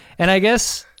jewelry. And I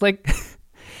guess, like...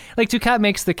 Like, Dukat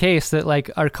makes the case that,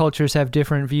 like, our cultures have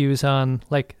different views on,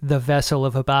 like, the vessel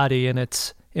of a body and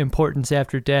its importance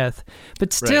after death.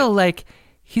 But still, right. Like,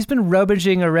 he's been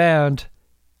rummaging around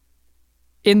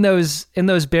in those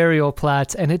burial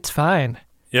plots, and it's fine.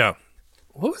 Yeah.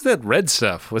 What was that red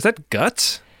stuff? Was that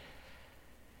guts?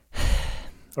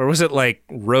 Or was it, like,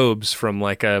 robes from,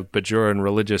 like, a Bajoran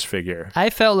religious figure? I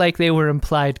felt like they were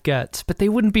implied guts, but they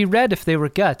wouldn't be red if they were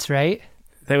guts, right?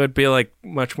 They would be like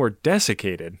much more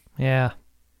desiccated. Yeah.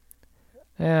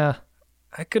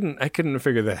 I couldn't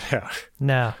figure that out.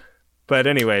 No. But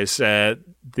anyways, the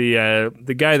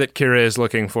guy that Kira is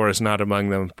looking for is not among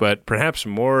them. But perhaps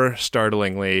more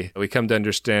startlingly, we come to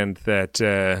understand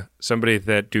that somebody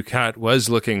that Dukat was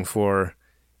looking for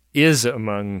is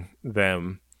among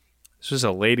them. This was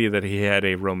a lady that he had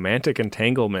a romantic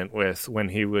entanglement with when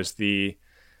he was the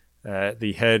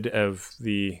head of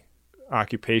the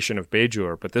occupation of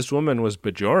Bajor, but this woman was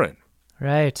Bajoran.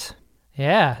 Right.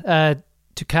 Yeah.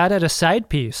 Dukat had a side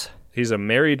piece. He's a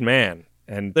married man.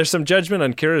 And there's some judgment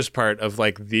on Kira's part of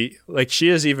she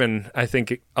is even, I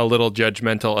think, a little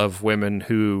judgmental of women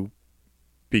who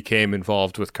became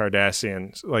involved with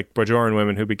Cardassians, like Bajoran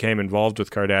women who became involved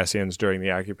with Cardassians during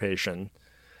the occupation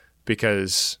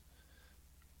because,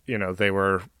 you know, they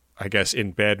were, I guess,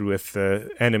 in bed with the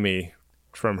enemy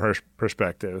from her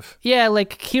perspective. Yeah,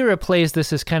 like Kira plays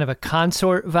this as kind of a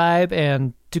consort vibe,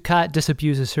 and Dukat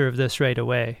disabuses her of this right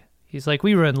away. He's like,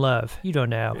 we were in love. You don't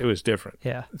know. It was different.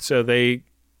 Yeah. So they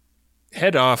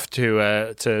head off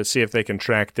to see if they can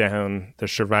track down the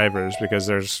survivors because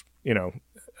there's, you know,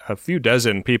 a few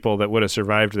dozen people that would have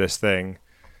survived this thing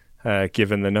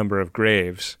given the number of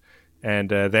graves. And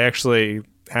they actually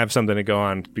have something to go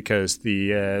on because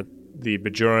the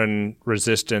Bajoran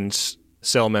resistance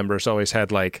cell members always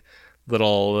had like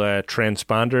little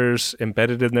transponders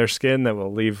embedded in their skin that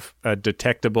will leave a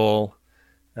detectable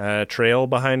trail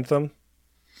behind them.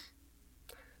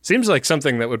 Seems like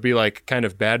something that would be like kind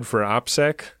of bad for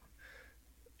OPSEC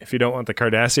if you don't want the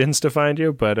Cardassians to find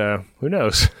you, but who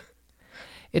knows?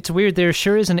 It's weird. There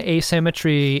sure is an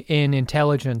asymmetry in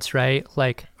intelligence, right?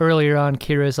 Like earlier on,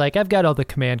 Kira's like, I've got all the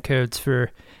command codes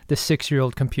for the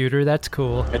 6-year-old computer. That's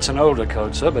cool. It's an older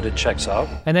code, sir, but it checks out.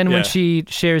 And then when she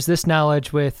shares this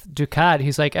knowledge with Dukat,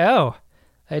 he's like, oh,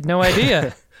 I had no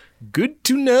idea. Good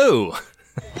to know.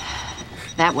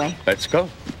 That way. Let's go.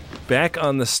 Back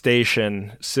on the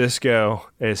station, Sisko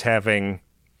is having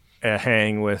a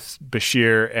hang with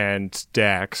Bashir and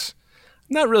Dax.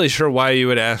 Not really sure why you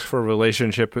would ask for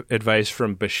relationship advice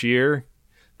from Bashir,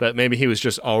 but maybe he was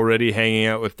just already hanging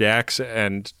out with Dax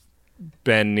and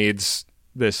Ben needs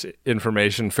this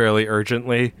information fairly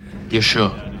urgently. You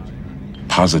sure?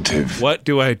 Positive. What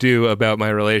do I do about my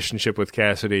relationship with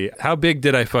Cassidy? How big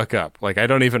did I fuck up? Like, I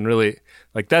don't even really...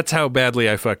 Like, that's how badly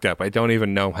I fucked up. I don't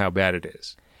even know how bad it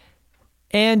is.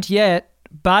 And yet,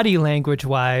 body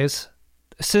language-wise,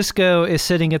 Sisko is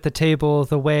sitting at the table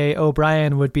the way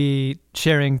O'Brien would be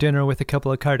sharing dinner with a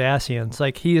couple of Cardassians.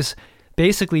 Like, he is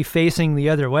basically facing the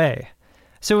other way.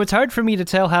 So it's hard for me to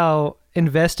tell how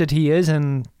invested he is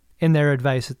in their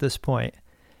advice at this point.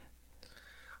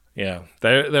 Yeah,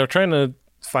 they're trying to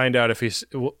find out if he's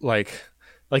like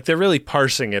they're really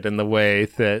parsing it in the way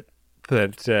that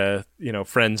you know,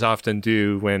 friends often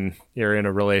do when you're in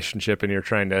a relationship and you're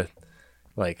trying to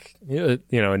like, you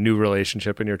know, a new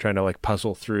relationship and you're trying to like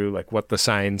puzzle through like what the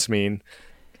signs mean.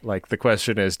 Like the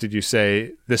question is, did you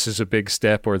say this is a big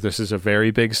step or this is a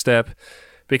very big step?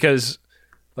 Because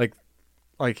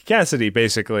like Cassidy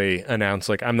basically announced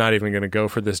like, I'm not even going to go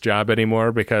for this job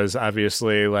anymore because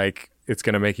obviously like it's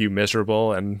going to make you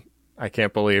miserable. And I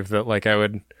can't believe that like I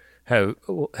would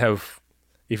have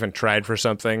even tried for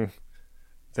something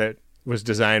that was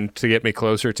designed to get me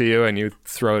closer to you and you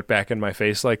throw it back in my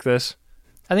face like this.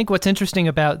 I think what's interesting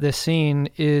about this scene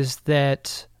is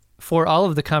that for all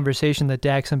of the conversation that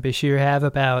Dax and Bashir have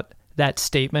about that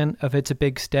statement of it's a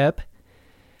big step,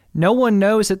 no one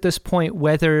knows at this point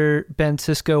whether Ben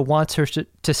Sisko wants her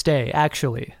to stay,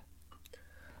 actually.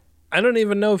 I don't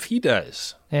even know if he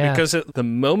does. Yeah. Because the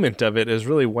moment of it is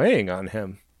really weighing on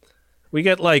him. We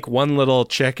get like one little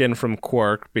check-in from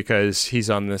Quark because he's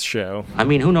on this show. I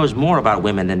mean, who knows more about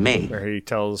women than me? Where he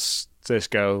tells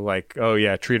Sisko, like, oh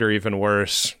yeah, treat her even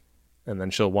worse, and then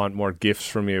she'll want more gifts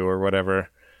from you or whatever.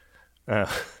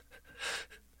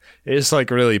 It's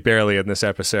like really barely in this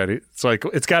episode. It's like,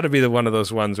 it's got to be one of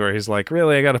those ones where he's like,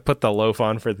 really, I got to put the loaf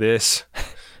on for this?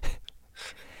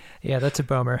 Yeah, that's a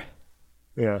bummer.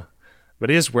 Yeah. But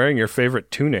he is wearing your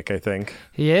favorite tunic, I think.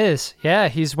 He is. Yeah,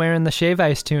 he's wearing the Shave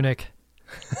Ice tunic.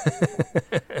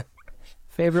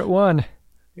 Favorite one.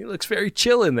 He looks very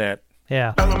chill in that.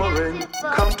 Yeah.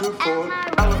 Come to Fort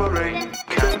Alvarez.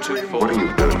 What are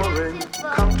you doing?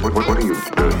 What are you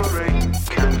doing?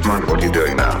 Come on, what are you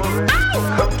doing now?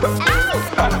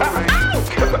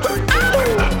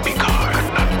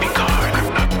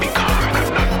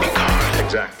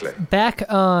 Exactly. Back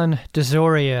on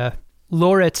Dozoria,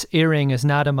 Loret's earring is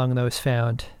not among those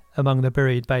found, among the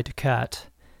buried by Dukat.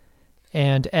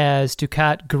 And as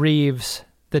Dukat grieves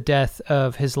the death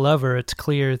of his lover, it's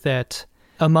clear that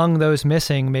among those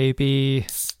missing may be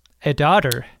a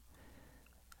daughter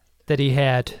that he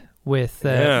had with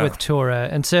Tora.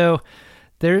 And so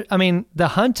the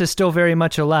hunt is still very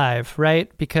much alive, right?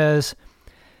 Because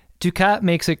Dukat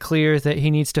makes it clear that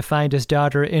he needs to find his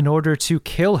daughter in order to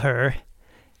kill her.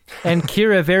 And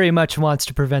Kira very much wants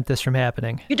to prevent this from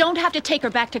happening. You don't have to take her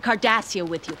back to Cardassia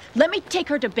with you. Let me take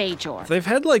her to Bajor. They've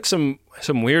had like some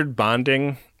weird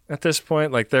bonding at this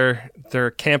point. Like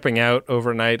they're camping out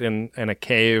overnight in a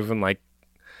cave, and like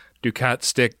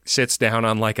Dukat sits down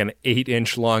on like an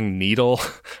 8-inch long needle,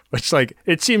 which like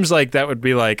it seems like that would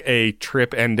be like a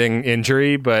trip-ending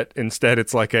injury, but instead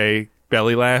it's like a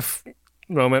belly laugh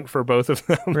moment for both of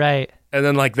them. Right. And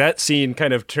then like that scene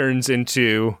kind of turns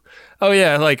into, oh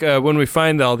yeah, like when we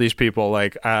find all these people,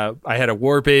 like I had a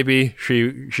war baby.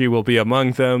 She will be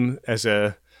among them as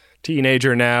a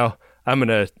teenager now. I'm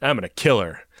gonna kill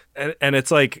her. And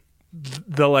it's like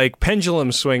the like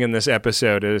pendulum swing in this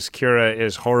episode is Kira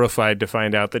is horrified to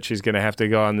find out that she's gonna have to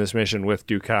go on this mission with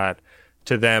Dukat,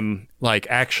 to them like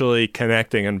actually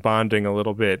connecting and bonding a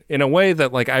little bit in a way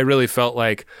that like I really felt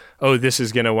like, oh, this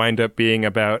is going to wind up being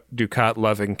about Dukat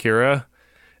loving Kira.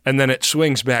 And then it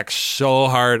swings back so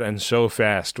hard and so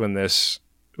fast when this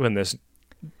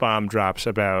bomb drops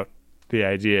about the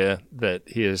idea that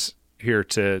he is here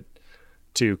to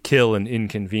kill an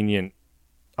inconvenient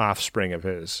offspring of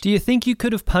his. Do you think you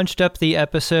could have punched up the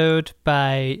episode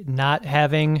by not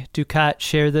having Dukat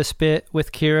share this bit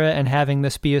with Kira and having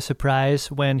this be a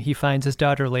surprise when he finds his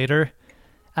daughter later?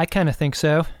 I kind of think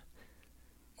so.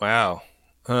 Wow.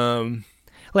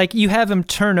 Like you have him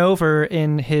turn over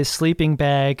in his sleeping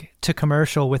bag to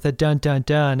commercial with a dun dun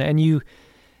dun, and you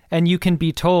can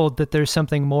be told that there's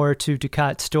something more to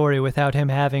Dukat's story without him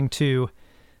having to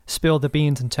spill the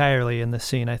beans entirely in this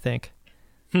scene, I think.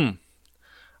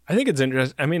 I think it's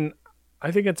interesting. I mean,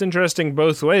 I think it's interesting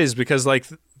both ways because, like,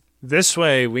 this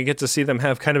way we get to see them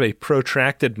have kind of a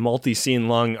protracted, multi-scene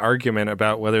long argument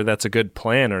about whether that's a good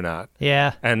plan or not.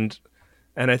 Yeah. And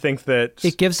I think that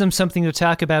it gives them something to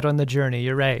talk about on the journey.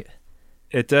 You're right.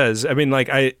 It does. I mean, like,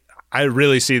 I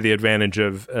really see the advantage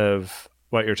of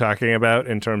what you're talking about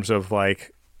in terms of,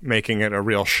 like, making it a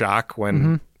real shock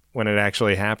when it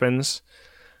actually happens.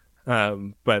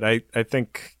 But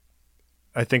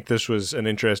I think this was an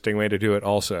interesting way to do it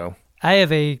also. I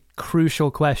have a crucial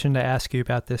question to ask you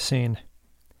about this scene.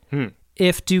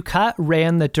 If Dukat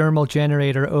ran the dermal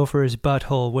generator over his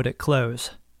butthole, would it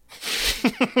close?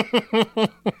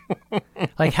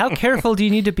 Like, how careful do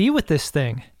you need to be with this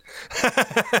thing?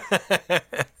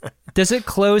 Does it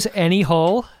close any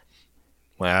hole?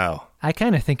 Wow. I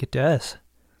kind of think it does.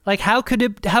 Like, how could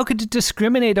it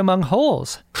discriminate among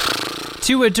holes?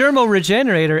 To a dermal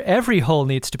regenerator, every hole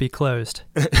needs to be closed.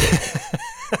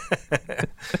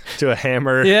 To a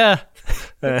hammer. Yeah.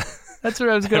 That's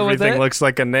where I was going with that. Everything looks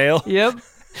like a nail. Yep.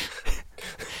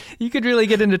 You could really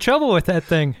get into trouble with that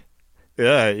thing.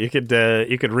 Yeah, you could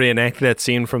reenact that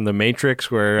scene from The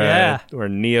Matrix where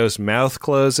Neo's mouth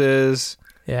closes.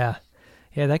 Yeah.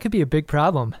 Yeah, that could be a big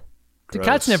problem.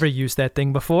 Dukat's never used that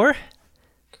thing before.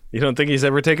 You don't think he's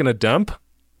ever taken a dump?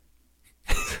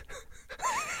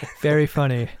 Very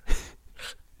funny.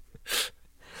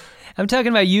 I'm talking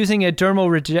about using a dermal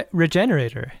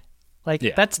regenerator. Like,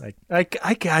 yeah, that's... I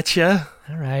gotcha.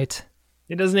 All right.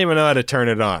 He doesn't even know how to turn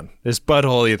it on. His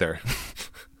butthole either.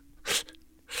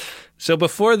 So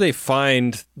before they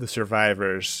find the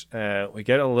survivors, we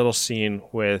get a little scene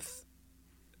with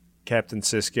Captain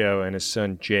Sisko and his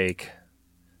son Jake.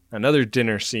 Another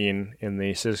dinner scene in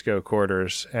the Sisko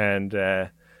quarters, and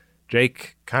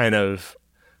Jake kind of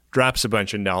drops a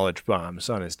bunch of knowledge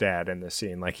bombs on his dad in this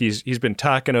scene. Like he's been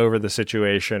talking over the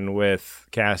situation with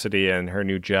Cassidy and her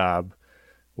new job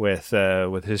with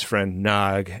his friend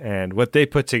Nog, and what they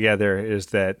put together is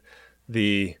that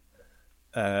the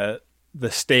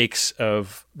stakes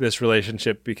of this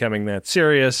relationship becoming that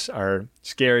serious are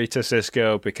scary to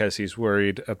Sisko because he's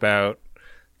worried about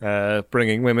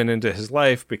bringing women into his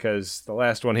life, because the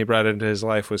last one he brought into his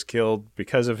life was killed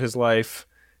because of his life.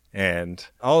 And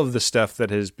all of the stuff that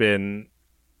has been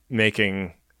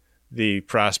making the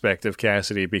prospect of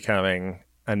Cassidy becoming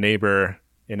a neighbor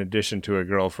in addition to a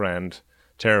girlfriend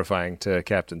terrifying to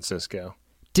Captain Sisko.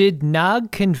 Did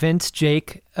Nog convince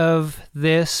Jake of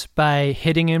this by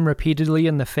hitting him repeatedly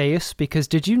in the face? Because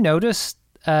did you notice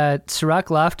Sirach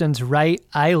Lofton's right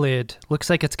eyelid looks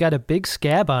like it's got a big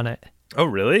scab on it? Oh,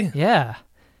 really? Yeah.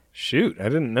 Shoot, I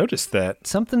didn't notice that.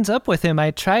 Something's up with him.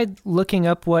 I tried looking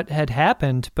up what had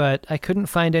happened, but I couldn't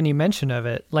find any mention of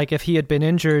it. Like if he had been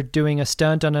injured doing a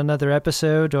stunt on another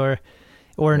episode or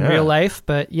in real life.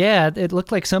 But yeah, it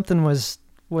looked like something was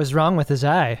wrong with his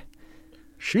eye.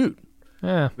 Shoot.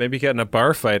 Yeah. Maybe he got in a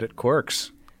bar fight at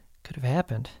Quark's. Could have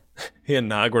happened. He and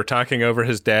Nog were talking over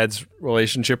his dad's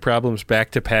relationship problems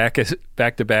back to back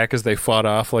as they fought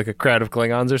off like a crowd of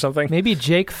Klingons or something. Maybe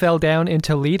Jake fell down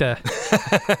into Lita.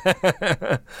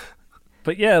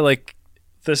 But yeah, like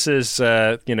this is,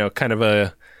 kind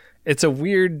of it's a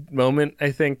weird moment, I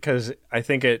think, because I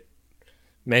think it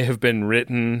may have been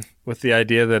written with the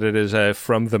idea that it is a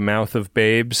from the mouth of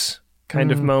babes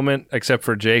kind of moment, except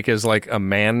for Jake is like a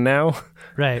man now.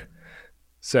 Right.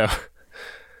 So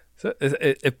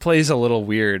it plays a little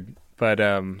weird, but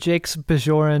Jake's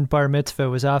Bajoran bar mitzvah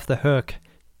was off the hook.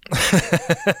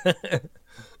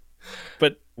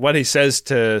 But what he says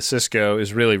to Sisko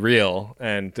is really real,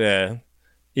 and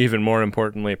even more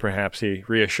importantly, perhaps he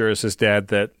reassures his dad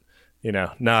that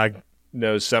Nog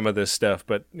knows some of this stuff,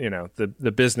 but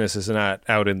the business is not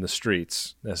out in the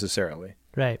streets necessarily.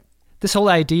 Right. This whole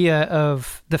idea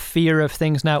of the fear of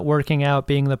things not working out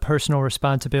being the personal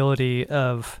responsibility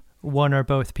of one or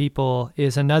both people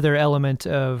is another element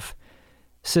of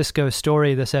Sisko's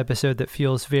story this episode that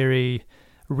feels very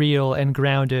real and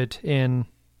grounded in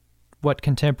what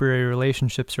contemporary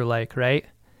relationships are like, right?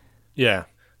 Yeah,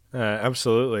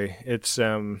 absolutely. It's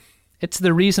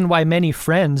the reason why many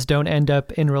friends don't end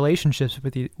up in relationships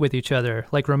with each other,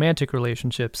 like romantic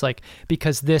relationships, like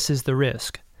because this is the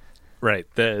risk. Right.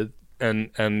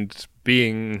 And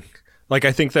being like,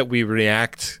 I think that we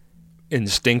react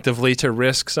instinctively to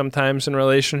risk sometimes in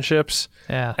relationships.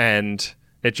 Yeah. And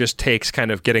it just takes kind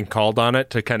of getting called on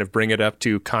it to kind of bring it up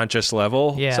to conscious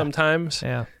level sometimes.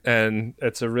 Yeah. And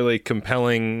it's a really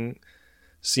compelling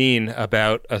scene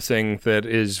about a thing that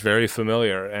is very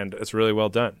familiar, and it's really well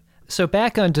done. So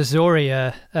back on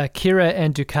Dozoria, Kira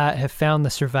and Dukat have found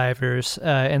the survivors,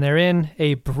 and they're in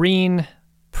a Breen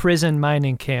prison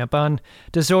mining camp. On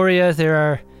Dozoria, there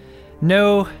are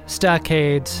no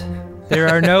stockades. There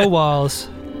are no walls.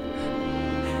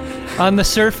 On the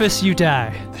surface, you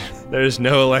die. There's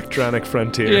no electronic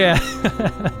frontier. Yeah.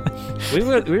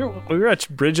 we watched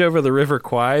Bridge Over the River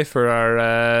Kwai for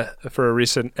a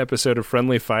recent episode of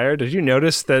Friendly Fire. Did you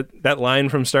notice that line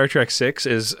from Star Trek VI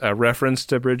is a reference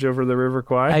to Bridge Over the River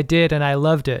Kwai? I did, and I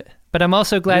loved it. But I'm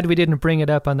also glad we didn't bring it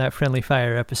up on that Friendly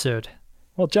Fire episode.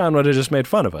 Well, John would have just made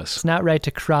fun of us. It's not right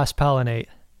to cross-pollinate.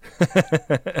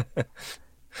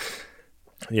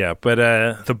 Yeah, but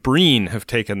the Breen have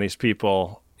taken these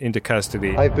people into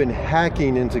custody. I've been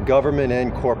hacking into government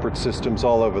and corporate systems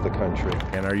all over the country.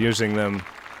 And are using them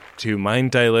to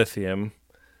mine dilithium,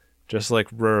 just like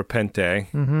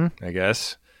Rurapente, I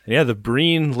guess. And yeah, the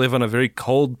Breen live on a very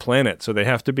cold planet, so they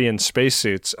have to be in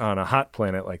spacesuits on a hot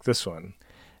planet like this one.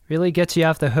 Really gets you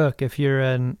off the hook if you're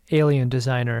an alien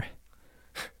designer.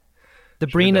 The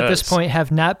Breen at this point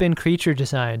have not been creature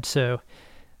designed, so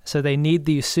they need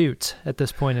these suits at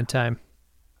this point in time.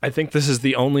 I think this is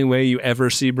the only way you ever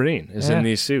see Breen, is in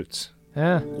these suits.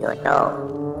 Yeah. You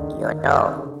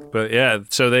know. But yeah,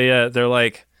 so they're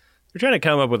trying to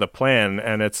come up with a plan,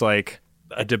 and it's like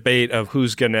a debate of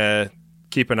who's going to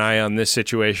keep an eye on this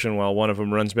situation while one of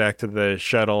them runs back to the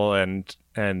shuttle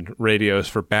and radios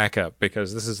for backup,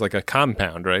 because this is like a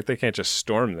compound, right? They can't just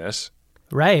storm this.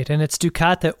 Right, and it's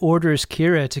Dukat that orders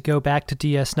Kira to go back to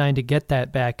DS9 to get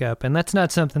that backup, and that's not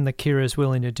something that Kira is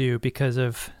willing to do because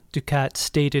of Dukat's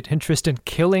stated interest in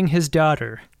killing his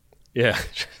daughter. Yeah,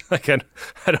 like I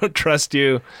don't trust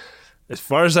you. as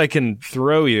far as I can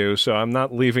throw you, so I'm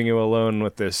not leaving you alone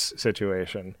with this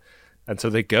situation. And so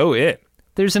they go in.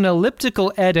 There's an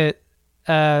elliptical edit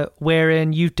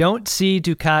wherein you don't see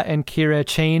Dukat and Kira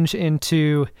change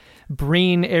into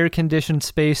Breen air-conditioned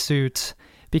spacesuits,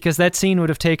 because that scene would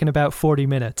have taken about 40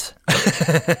 minutes.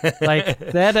 Like,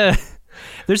 that,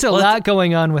 there's a lot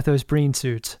going on with those Breen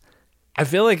suits. I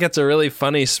feel like it's a really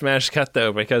funny smash cut,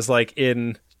 though, because, like,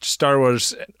 in Star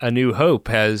Wars A New Hope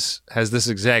has this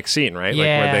exact scene, right?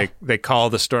 Yeah. Like, where they call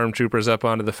the stormtroopers up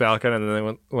onto the Falcon, and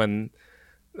then when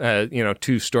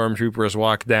two stormtroopers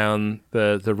walk down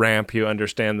the ramp, you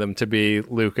understand them to be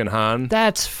Luke and Han.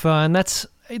 That's fun. That's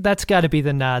got to be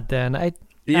the nod, then. I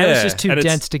was just too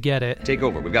dense to get it. Take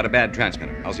over. We've got a bad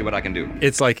transmitter. I'll see what I can do.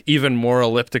 It's like even more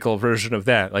elliptical version of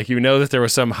that. Like, you know that there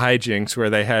was some hijinks where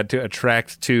they had to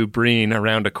attract two Breen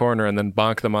around a corner and then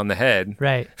bonk them on the head.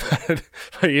 Right.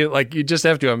 But you just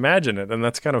have to imagine it, and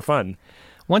that's kind of fun.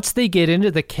 Once they get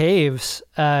into the caves,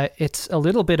 it's a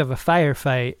little bit of a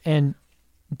firefight, and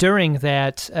during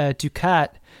that, Dukat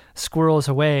squirrels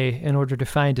away in order to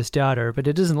find his daughter, but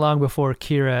it isn't long before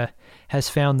Kira has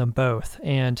found them both,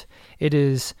 and it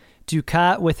is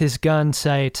Dukat with his gun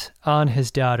sight on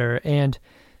his daughter, and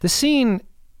the scene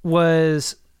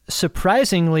was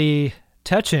surprisingly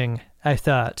touching, I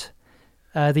thought.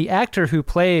 The actor who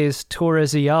plays Tora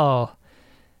Ziyal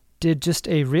did just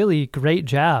a really great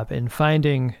job in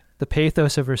finding the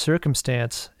pathos of her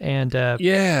circumstance, and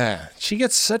yeah, she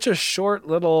gets such a short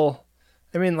little,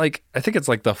 I mean, like, I think it's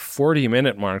like the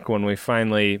 40-minute mark when we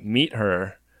finally meet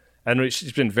her, and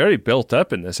she's been very built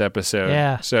up in this episode.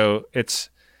 Yeah. So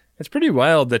it's pretty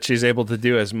wild that she's able to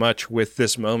do as much with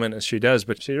this moment as she does,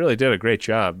 but she really did a great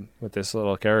job with this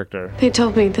little character. They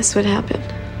told me this would happen,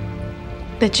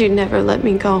 that you'd never let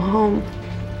me go home,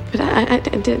 but I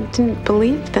didn't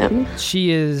believe them.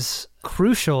 She is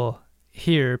crucial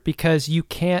here because you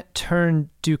can't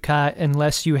turn Dukat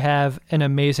unless you have an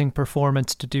amazing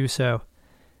performance to do so.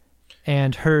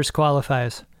 And hers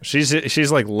qualifies.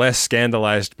 She's like less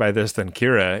scandalized by this than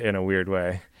Kira in a weird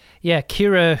way. Yeah,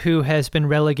 Kira, who has been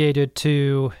relegated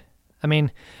to, I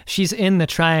mean, she's in the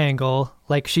triangle,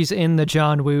 like she's in the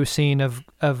John Woo scene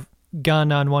of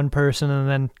gun on one person and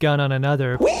then gun on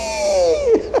another. Whee!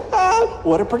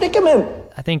 What a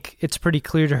predicament! I think it's pretty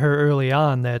clear to her early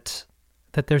on that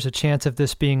there's a chance of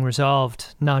this being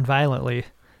resolved non-violently.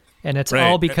 And it's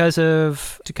all because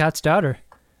of Dukat's daughter.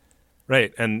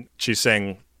 Right, and she's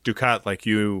saying, Dukat, like,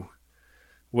 you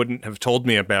wouldn't have told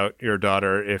me about your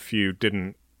daughter if you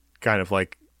didn't kind of,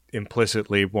 like,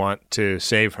 implicitly want to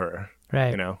save her.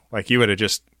 Right. You know, like, you would have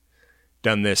just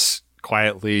done this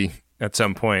quietly at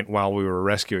some point while we were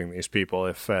rescuing these people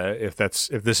if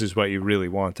this is what you really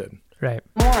wanted. Right.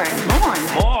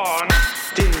 Morn.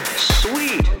 Dear,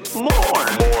 sweet. Morn.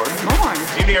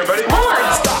 You near, buddy?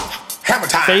 Morn. Stop. Hammer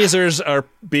time. Phasers are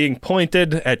being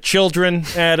pointed at children,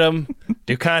 Adam.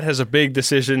 Dukat has a big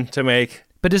decision to make.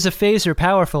 But is a phaser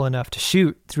powerful enough to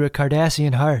shoot through a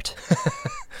Cardassian heart?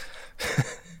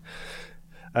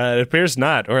 It appears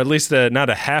not, or at least not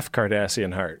a half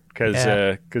Cardassian heart, because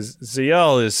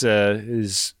Ziyal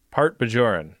is part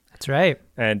Bajoran. That's right.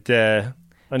 And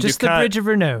just Dukat, the bridge of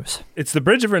her nose. It's the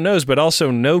bridge of her nose, but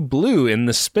also no blue in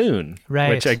the spoon. Right.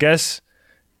 Which I guess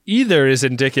either is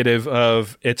indicative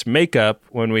of its makeup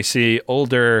when we see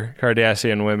older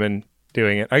Cardassian women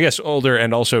doing it. I guess older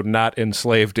and also not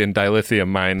enslaved in dilithium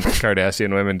mine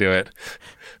Cardassian women do it.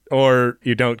 Or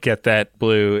you don't get that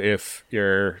blue if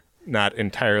you're not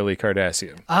entirely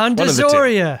Cardassian. On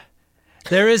Dozoria,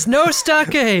 there is no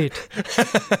stockade.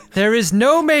 There is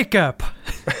no makeup.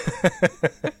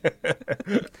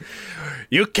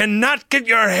 You cannot get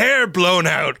your hair blown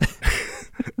out.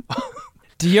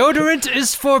 Deodorant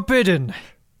is forbidden.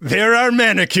 There are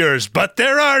manicures, but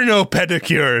there are no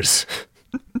pedicures.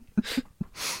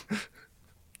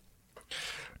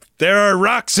 There are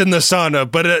rocks in the sauna,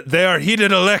 but they are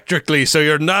heated electrically, so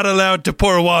you're not allowed to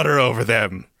pour water over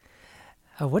them.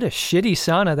 Oh, what a shitty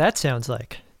sauna that sounds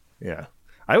like. Yeah.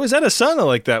 I was at a sauna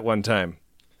like that one time.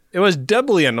 It was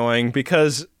doubly annoying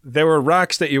because there were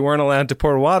rocks that you weren't allowed to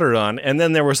pour water on, and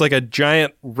then there was like a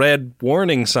giant red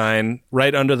warning sign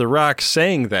right under the rocks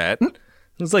saying that. It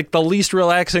was like the least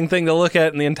relaxing thing to look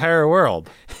at in the entire world.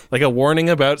 Like a warning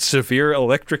about severe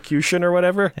electrocution or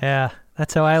whatever. Yeah,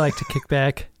 that's how I like to kick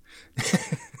back.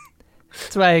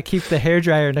 That's why I keep the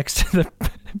hairdryer next to the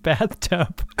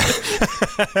bathtub.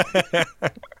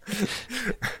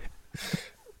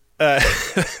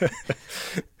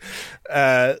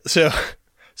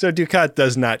 So Dukat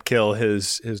does not kill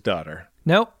his daughter.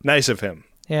 Nope. Nice of him.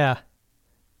 Yeah.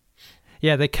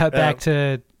 Yeah, they cut back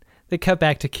to They cut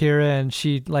back to Kira, and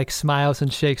she like smiles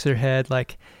and shakes her head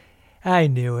like, I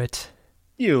knew it.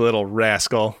 You little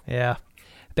rascal. Yeah.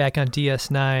 Back on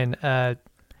DS9,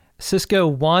 Cisco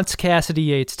wants Cassidy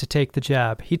Yates to take the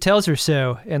job. He tells her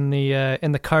so in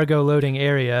the cargo loading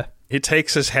area. He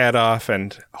takes his hat off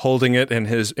and holding it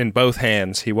in both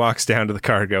hands, he walks down to the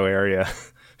cargo area.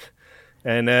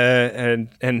 And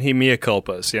he mea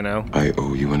culpas, you know? I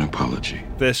owe you an apology.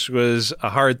 This was a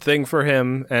hard thing for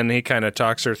him, and he kind of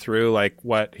talks her through, like,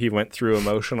 what he went through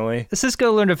emotionally.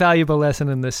 Cisco learned a valuable lesson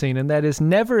in this scene, and that is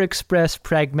never express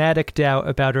pragmatic doubt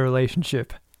about a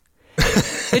relationship.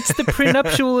 It's the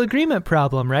prenuptial agreement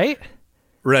problem, right?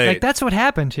 Right. Like, that's what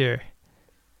happened here.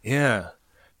 Yeah.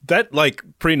 That, like,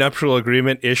 prenuptial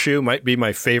agreement issue might be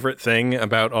my favorite thing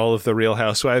about all of the Real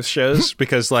Housewives shows,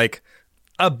 because, like,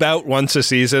 about once a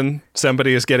season,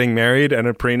 somebody is getting married and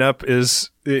a prenup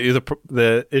is,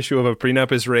 the issue of a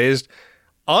prenup is raised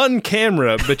on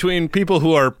camera between people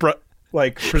who are,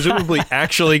 presumably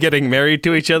actually getting married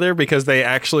to each other because they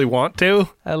actually want to.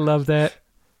 I love that.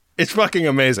 It's fucking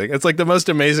amazing. It's like the most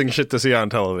amazing shit to see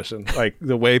on television. Like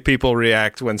the way people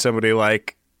react when somebody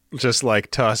like just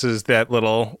like tosses that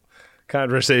little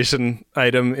conversation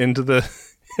item into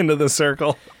the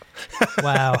circle.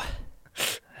 Wow.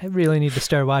 I really need to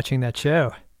start watching that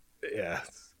show. Yeah,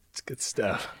 it's good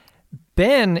stuff.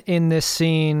 Ben, in this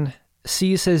scene,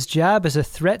 sees his job as a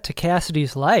threat to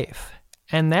Cassidy's life,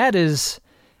 and that is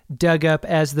dug up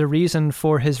as the reason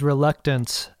for his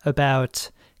reluctance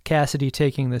about Cassidy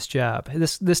taking this job.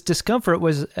 This discomfort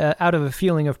was out of a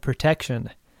feeling of protection.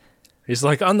 He's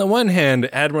like, on the one hand,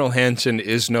 Admiral Hansen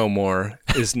is no more,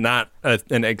 is not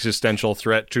an existential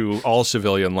threat to all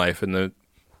civilian life in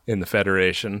the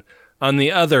Federation. On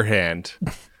the other hand,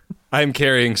 I'm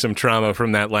carrying some trauma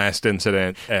from that last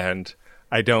incident, and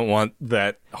I don't want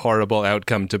that horrible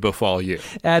outcome to befall you.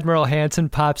 Admiral Hansen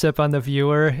pops up on the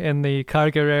viewer in the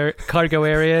cargo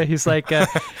area. He's like,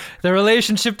 the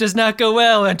relationship does not go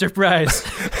well, Enterprise.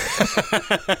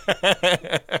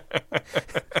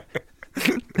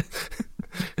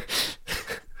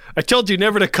 I told you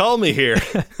never to call me here.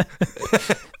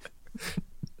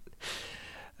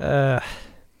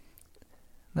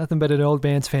 Nothing but an old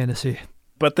man's fantasy.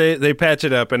 But they patch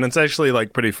it up, and it's actually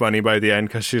like pretty funny by the end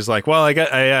because she's like, "Well,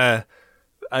 I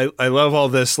love all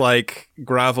this like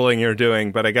groveling you're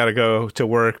doing, but I got to go to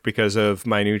work because of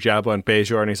my new job on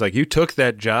Bajor." And he's like, "You took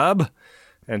that job?"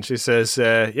 And she says,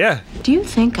 "Yeah." Do you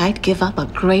think I'd give up a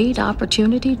great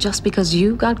opportunity just because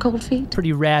you got cold feet?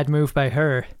 Pretty rad move by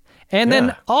her. And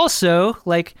then also,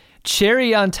 like,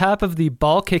 cherry on top of the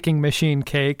ball kicking machine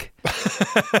cake,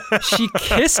 she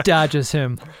kiss dodges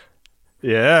him.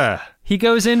 Yeah. He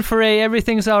goes in for a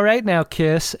everything's all right now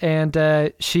kiss, and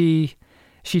she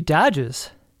dodges.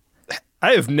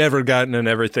 I have never gotten an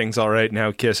everything's all right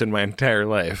now kiss in my entire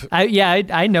life.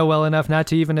 I know well enough not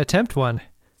to even attempt one.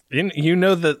 You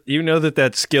know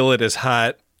that skillet is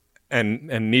hot and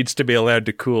needs to be allowed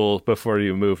to cool before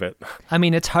you move it. I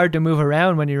mean, it's hard to move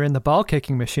around when you're in the ball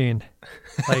kicking machine.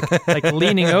 Like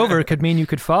leaning over could mean you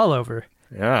could fall over.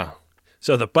 Yeah.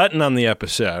 So the button on the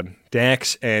episode,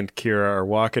 Dax and Kira are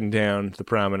walking down the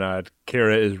promenade.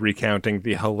 Kira is recounting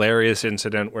the hilarious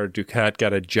incident where Dukat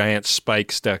got a giant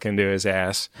spike stuck into his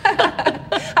ass.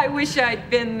 I wish I'd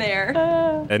been there.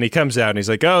 And he comes out and he's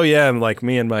like, "Oh yeah, like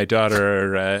me and my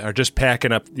daughter are just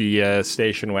packing up the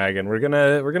station wagon. We're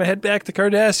gonna head back to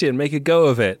Cardassia and make a go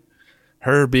of it.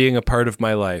 Her being a part of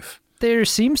my life." There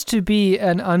seems to be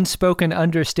an unspoken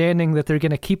understanding that they're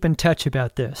gonna keep in touch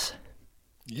about this.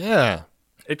 Yeah.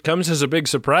 It comes as a big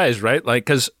surprise, right? Like,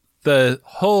 because the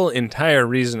whole entire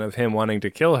reason of him wanting to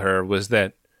kill her was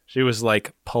that she was,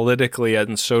 like, politically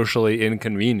and socially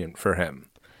inconvenient for him.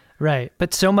 Right.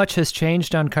 But so much has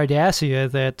changed on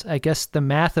Cardassia that I guess the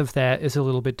math of that is a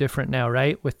little bit different now,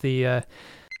 right? With the...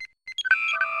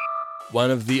 One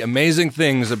of the amazing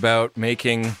things about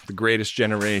making The Greatest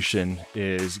Generation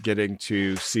is getting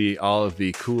to see all of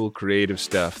the cool creative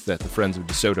stuff that the Friends of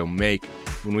DeSoto make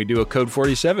when we do a Code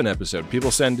 47 episode.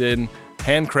 People send in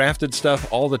handcrafted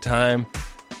stuff all the time,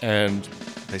 and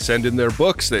they send in their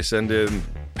books, they send in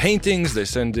paintings, they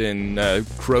send in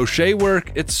crochet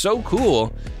work. It's so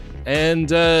cool.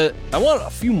 And I want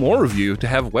a few more of you to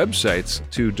have websites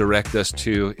to direct us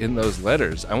to in those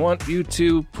letters. I want you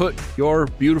to put your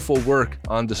beautiful work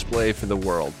on display for the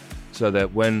world so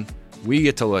that when we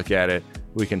get to look at it,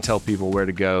 we can tell people where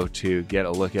to go to get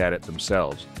a look at it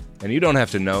themselves. And you don't have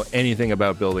to know anything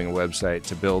about building a website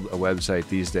to build a website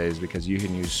these days because you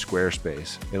can use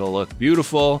Squarespace. It'll look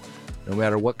beautiful no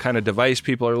matter what kind of device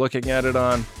people are looking at it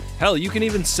on. Hell, you can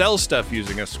even sell stuff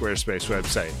using a Squarespace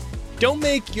website. Don't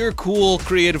make your cool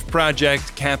creative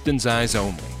project captain's eyes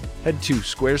only. Head to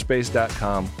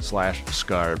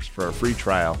squarespace.com/scarves for a free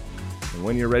trial. And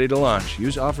when you're ready to launch,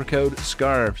 use offer code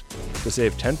SCARVES to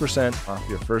save 10% off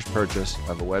your first purchase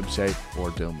of a website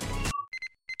or domain.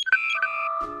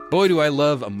 Boy, do I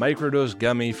love a microdose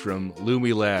gummy from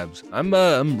Lumi Labs.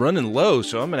 I'm running low,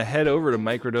 so I'm going to head over to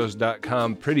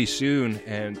microdose.com pretty soon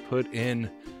and put in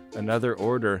another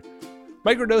order.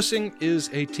 Microdosing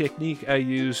is a technique I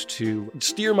use to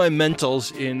steer my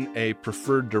mentals in a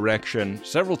preferred direction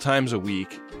several times a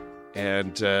week.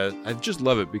 And I just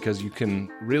love it because you can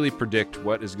really predict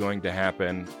what is going to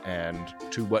happen and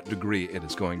to what degree it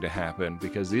is going to happen,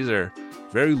 because these are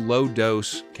very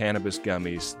low-dose cannabis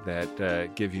gummies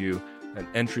that give you an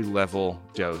entry-level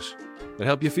dose that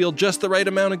help you feel just the right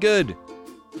amount of good.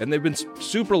 And they've been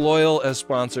super loyal as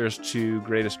sponsors to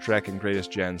Greatest Trek and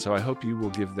Greatest Gen, so I hope you will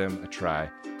give them a try.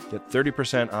 Get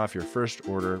 30% off your first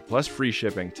order plus free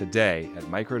shipping today at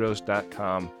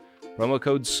microdose.com. Promo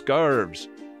code SCARVES.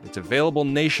 It's available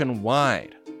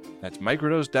nationwide. That's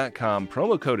microdose.com.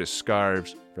 Promo code is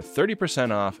SCARVES for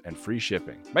 30% off and free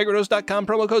shipping. Microdose.com,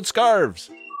 promo code SCARVES.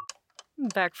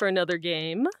 Back for another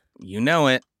game. You know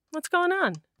it. What's going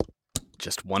on?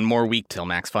 Just one more week till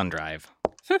MaxFunDrive.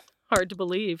 Hard to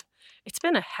believe. It's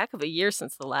been a heck of a year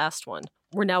since the last one.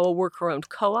 We're now a worker-owned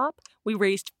co-op. We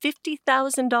raised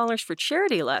 $50,000 for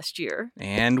charity last year.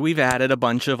 And we've added a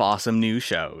bunch of awesome new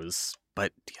shows.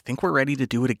 But do you think we're ready to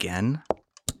do it again?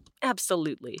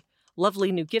 Absolutely. Lovely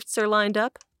new gifts are lined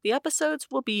up. The episodes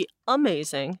will be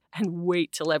amazing. And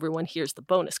wait till everyone hears the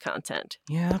bonus content.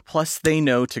 Yeah, plus they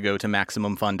know to go to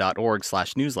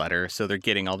MaximumFun.org/newsletter, so they're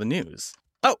getting all the news.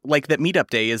 Oh, like that meetup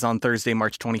day is on Thursday,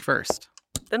 March 21st.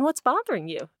 Then what's bothering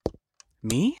you?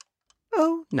 Me?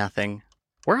 Oh, nothing.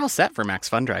 We're all set for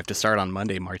MaxFunDrive to start on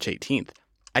Monday, March 18th.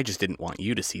 I just didn't want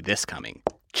you to see this coming.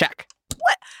 Check.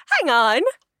 What? Hang on.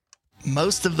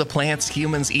 Most of the plants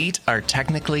humans eat are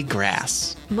technically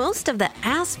grass. Most of the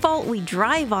asphalt we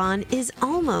drive on is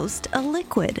almost a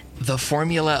liquid. The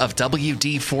formula of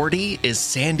WD-40 is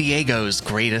San Diego's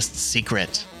greatest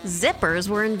secret. Zippers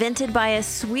were invented by a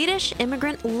Swedish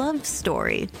immigrant love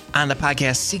story. On the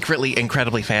podcast Secretly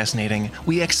Incredibly Fascinating,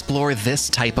 we explore this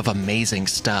type of amazing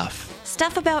stuff.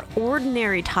 Stuff about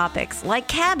ordinary topics like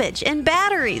cabbage and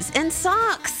batteries and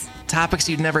socks. Topics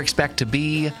you'd never expect to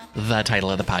be the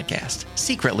title of the podcast.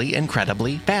 Secretly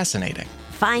Incredibly Fascinating.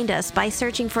 Find us by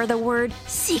searching for the word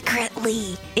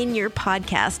secretly in your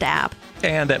podcast app.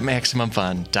 And at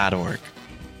MaximumFun.org.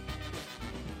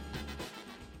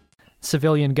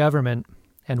 Civilian government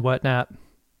and whatnot.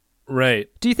 Right.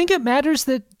 Do you think it matters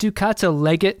that Dukat's a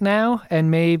legate now and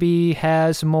maybe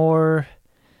has more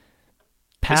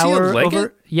power? Is he a legate?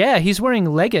 Over? Yeah, he's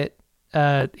wearing legate.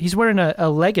 He's wearing a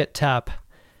legate top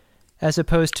as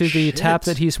opposed to the top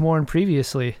that he's worn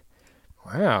previously.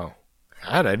 Wow.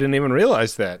 God, I didn't even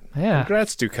realize that. Yeah.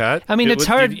 Congrats, Dukat. I mean, it's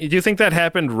hard. Do you think that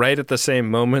happened right at the same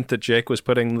moment that Jake was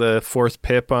putting the fourth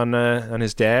pip on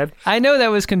his dad? I know that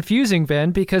was confusing,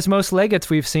 Ben, because most legates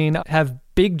we've seen have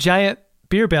big, giant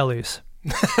beer bellies.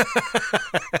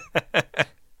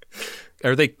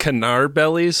 Are they Kanar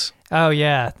bellies? Oh,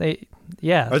 yeah.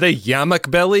 Are they Yamak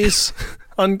bellies?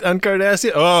 On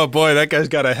Cardassia? Oh boy, that guy's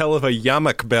got a hell of a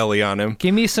yamak belly on him.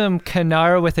 Give me some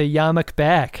Kanar with a yamak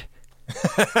back.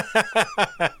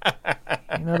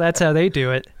 That's how they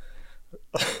do it.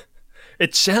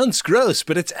 It sounds gross,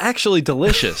 but it's actually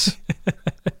delicious.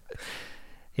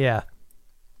 Yeah.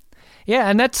 Yeah,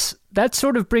 and that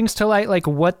sort of brings to light like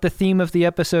what the theme of the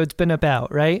episode's been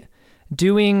about, right?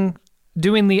 Doing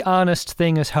the honest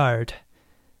thing is hard.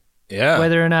 Yeah.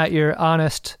 Whether or not you're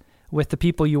honest with the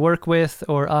people you work with,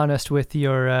 or honest with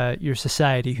your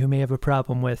society, who may have a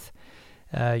problem with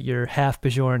your half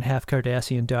Bajoran, half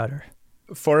Cardassian daughter.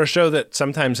 For a show that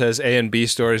sometimes has A and B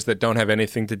stories that don't have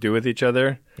anything to do with each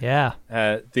other, yeah,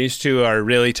 these two are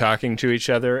really talking to each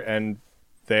other, and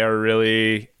they are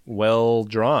really well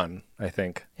drawn, I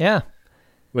think. Yeah.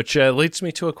 Which leads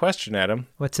me to a question, Adam.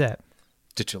 What's that?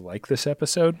 Did you like this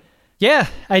episode? Yeah,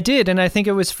 I did, and I think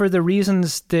it was for the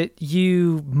reasons that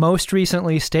you most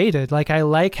recently stated. Like, I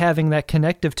like having that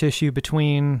connective tissue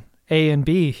between A and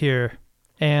B here,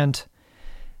 and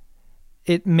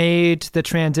it made the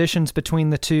transitions between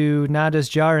the two not as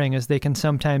jarring as they can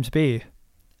sometimes be.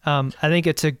 I think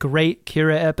it's a great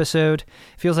Kira episode.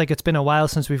 Feels like it's been a while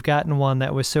since we've gotten one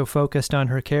that was so focused on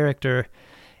her character,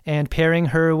 and pairing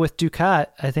her with Dukat,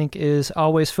 I think, is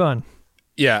always fun.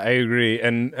 Yeah, I agree.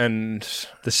 And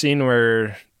the scene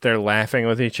where they're laughing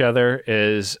with each other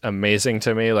is amazing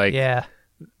to me. Like, yeah,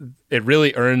 it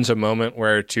really earns a moment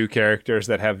where two characters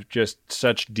that have just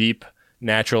such deep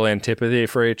natural antipathy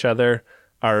for each other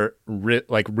are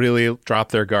really drop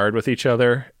their guard with each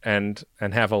other and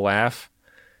have a laugh.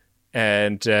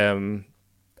 And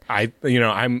I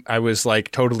was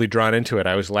like totally drawn into it.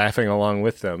 I was laughing along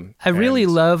with them. I really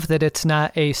love that it's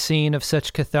not a scene of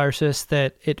such catharsis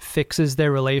that it fixes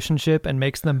their relationship and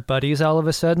makes them buddies all of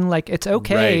a sudden. Like, it's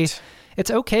okay. Right.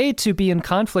 It's okay to be in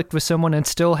conflict with someone and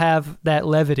still have that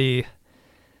levity.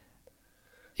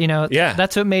 Yeah.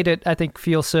 That's what made it, I think,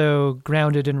 feel so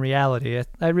grounded in reality.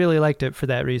 I really liked it for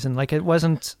that reason. Like, it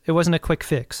wasn't a quick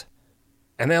fix.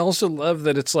 And I also love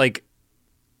that it's like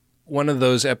one of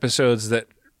those episodes that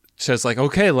says like,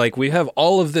 okay, like we have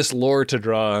all of this lore to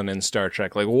draw on in Star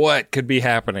Trek. Like, what could be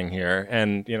happening here?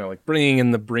 And, like bringing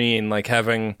in the Breen, like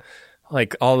having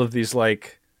like all of these,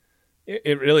 like,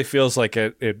 it really feels like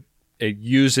it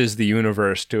uses the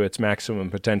universe to its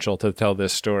maximum potential to tell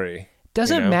this story.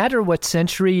 Doesn't matter what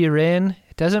century you're in.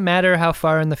 It doesn't matter how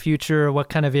far in the future or what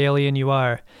kind of alien you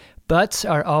are. Butts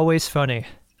are always funny.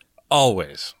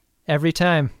 Always. Every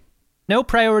time. No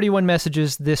Priority 1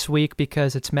 messages this week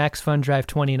because it's MaxFunDrive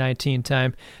 2019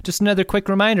 time. Just another quick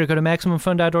reminder, go to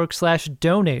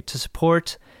MaximumFun.org/donate to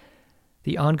support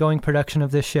the ongoing production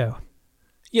of this show.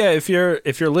 Yeah, if you're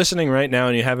listening right now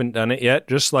and you haven't done it yet,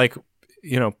 just like,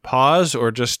 pause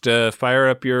or just fire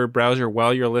up your browser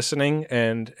while you're listening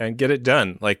and get it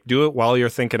done. Like, do it while you're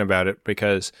thinking about it,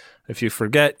 because if you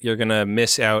forget, you're going to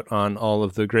miss out on all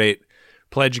of the great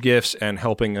pledge gifts and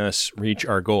helping us reach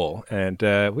our goal. And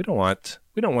we don't want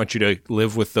you to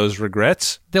live with those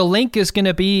regrets. The link is going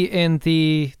to be in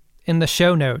the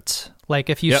show notes.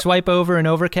 Like, if you swipe over an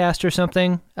Overcast or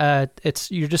something,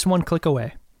 you're just one click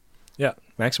away. Yeah,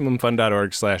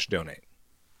 MaximumFun.org/donate.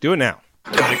 Do it now.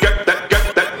 Gotta get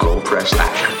that gold press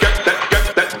latch. Get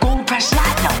that Gold press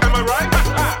latch. Am I right?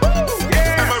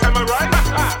 Yeah. Am I right?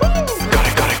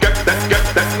 Gotta get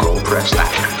that gold press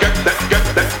latch. Get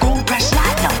that gold press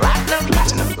latch. Platinum.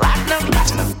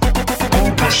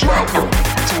 Gold press platinum.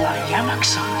 That's a lot of yamak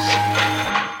sauce.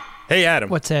 Hey, Adam.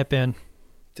 What's that, Ben?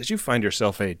 Did you find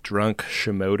yourself a drunk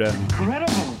Shimoda?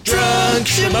 Incredible. Drunk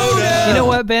Shimoda! You know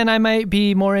what, Ben? I might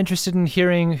be more interested in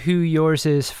hearing who yours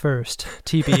is first.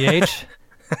 TBH.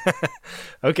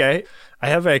 Okay. I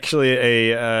have actually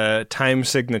a time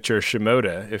signature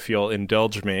Shimoda, if you'll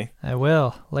indulge me. I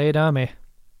will. Lay it on me.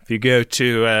 If you go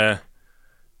to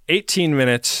 18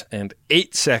 minutes and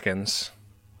 8 seconds,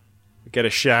 we get a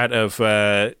shot of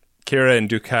Kira and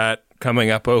Dukat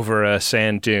coming up over a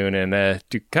sand dune, and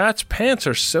Dukat's pants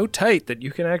are so tight that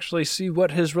you can actually see what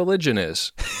his religion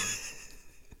is.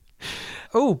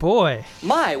 Oh, boy.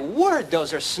 My word,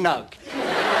 those are snug.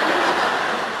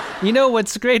 You know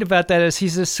what's great about that is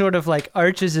he's just sort of like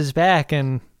arches his back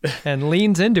and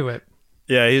leans into it.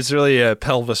 Yeah, he's really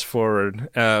pelvis forward.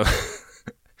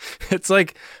 It's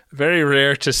like very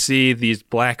rare to see these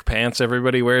black pants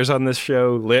everybody wears on this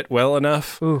show lit well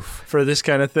enough for this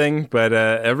kind of thing, but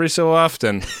every so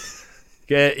often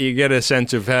you get a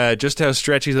sense of just how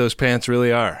stretchy those pants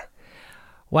really are.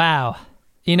 Wow.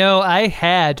 I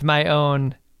had my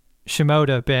own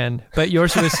Shimoda, Ben, but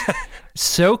yours was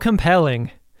so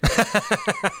compelling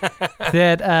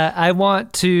that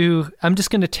I'm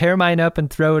just going to tear mine up and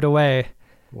throw it away.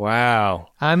 Wow.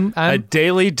 I'm a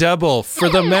daily double for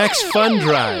the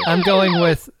MaxFunDrive. I'm going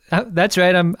with that's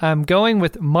right. I'm going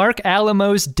with Mark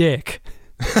Alamo's dick.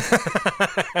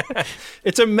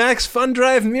 It's a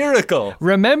MaxFunDrive miracle.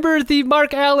 Remember the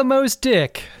Mark Alamo's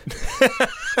dick.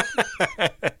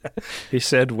 He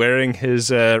said, wearing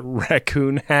his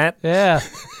raccoon hat. Yeah.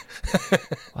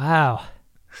 Wow.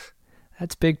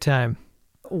 That's big time.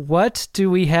 What do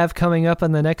we have coming up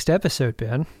on the next episode,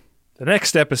 Ben? The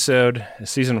next episode is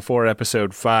Season 4,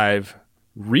 Episode 5,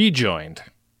 Rejoined.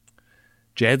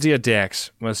 Jadzia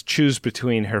Dax must choose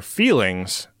between her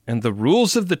feelings and the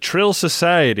rules of the Trill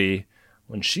Society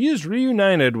when she is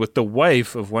reunited with the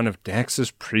wife of one of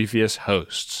Dax's previous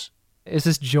hosts. Is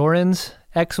this Joran's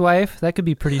ex-wife? That could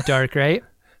be pretty dark, right?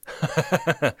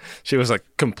 She was like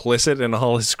complicit in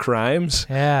all his crimes?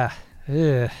 Yeah.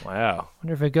 Ugh. Wow.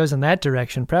 Wonder if it goes in that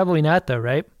direction. Probably not, though,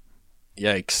 right?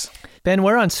 Yikes. Ben,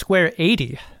 we're on square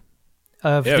 80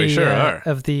 of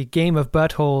the Game of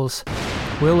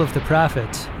Buttholes, Will of the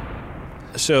Prophets.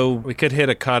 So we could hit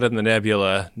a Caught in the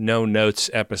Nebula, no notes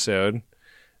episode,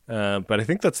 but I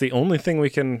think that's the only thing we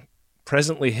can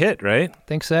presently hit, right?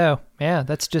 Think so. Yeah,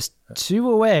 that's just 2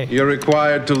 away. You're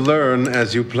required to learn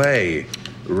as you play.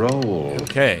 Roll.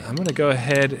 Okay, I'm going to go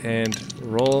ahead and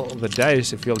roll the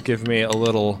dice if you'll give me a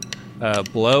little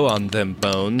blow on them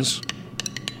bones.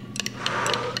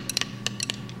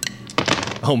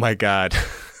 Oh my God.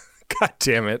 God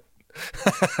damn it.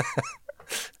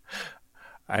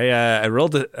 I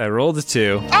rolled a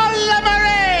 2.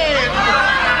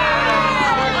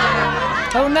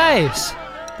 Oh, nice.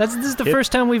 This is the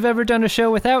first time we've ever done a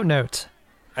show without notes.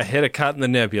 I hit a cut in the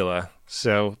nebula.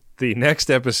 So the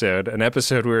next episode, an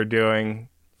episode we're doing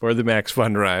for the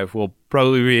MaxFunDrive, will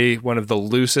probably be one of the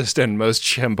loosest and most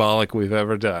shambolic we've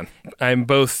ever done. I'm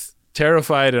both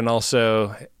terrified and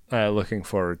also looking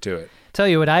forward to it. Tell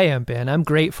you what I am, Ben. I'm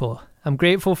grateful. I'm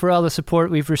grateful for all the support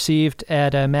we've received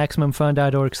at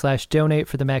MaximumFun.org/donate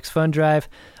for the MaxFunDrive.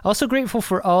 Also grateful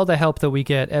for all the help that we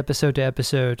get episode to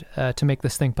episode to make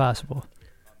this thing possible.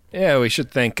 Yeah, we should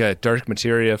thank Dark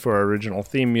Materia for our original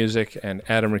theme music and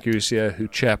Adam Ragusia, who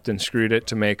chopped and screwed it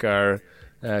to make our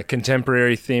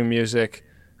contemporary theme music.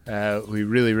 We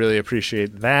really, really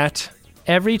appreciate that.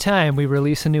 Every time we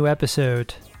release a new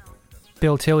episode,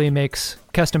 Bill Tilley makes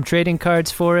custom trading cards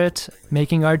for it,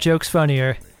 making our jokes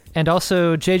funnier. And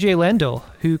also JJ Lendl,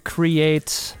 who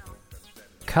creates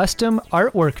custom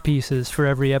artwork pieces for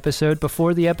every episode.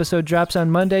 Before the episode drops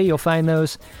on Monday, you'll find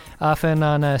those often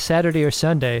on a Saturday or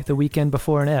Sunday, the weekend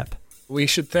before an ep. We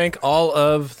should thank all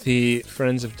of the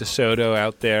friends of DeSoto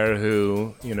out there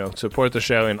who, support the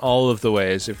show in all of the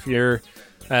ways. If you're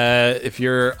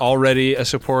already a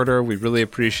supporter, we really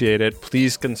appreciate it.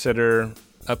 Please consider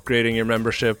upgrading your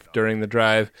membership during the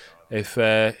drive.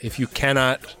 If you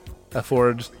cannot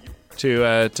afford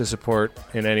to support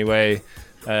in any way,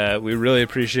 we really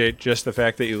appreciate just the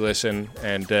fact that you listen,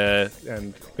 and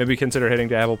maybe consider heading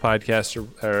to Apple Podcasts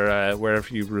or wherever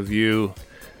you review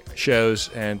shows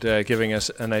and giving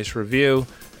us a nice review.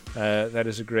 That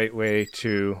is a great way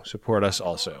to support us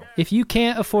also. If you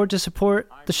can't afford to support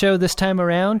the show this time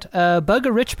around, bug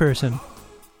a rich person.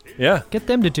 Yeah. Get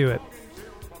them to do it.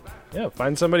 Yeah,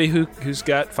 find somebody who's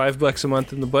got $5 a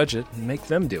month in the budget and make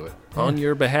them do it on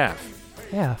your behalf.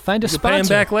 Yeah, find a sponsor. Pay them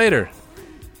back later.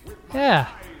 Yeah.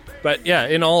 But yeah,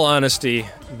 in all honesty,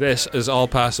 this is all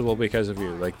possible because of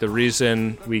you. Like, the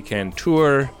reason we can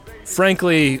tour,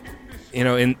 frankly,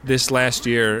 in this last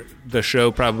year, the show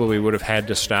probably would have had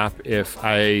to stop if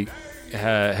I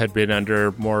had been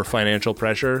under more financial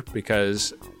pressure,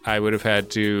 because I would have had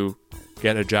to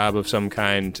get a job of some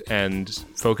kind and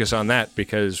focus on that,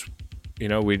 because,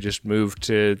 we just moved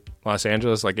to Los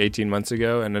Angeles like 18 months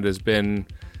ago, and it has been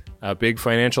a big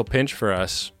financial pinch for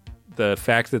us. The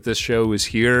fact that this show was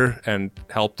here and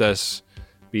helped us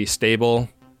be stable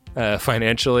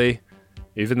financially,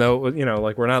 even though,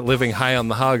 we're not living high on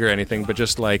the hog or anything, but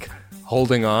just like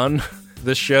holding on.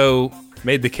 This show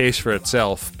made the case for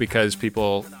itself because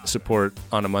people support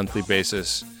on a monthly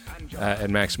basis at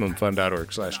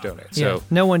MaximumFun.org/donate. Yeah, so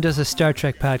no one does a Star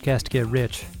Trek podcast to get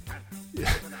rich.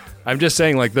 I'm just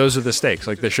saying, like, those are the stakes.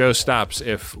 Like, the show stops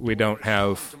if we don't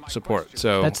have support.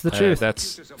 So that's the truth.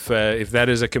 If that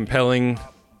is a compelling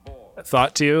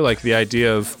thought to you, like the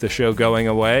idea of the show going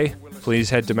away,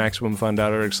 please head to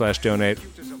MaximumFun.org/donate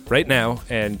right now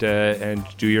and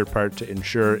do your part to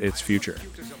ensure its future.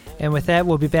 And with that,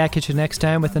 we'll be back at you next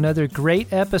time with another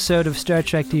great episode of Star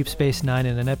Trek Deep Space Nine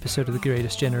and an episode of The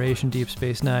Greatest Generation Deep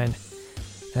Space Nine.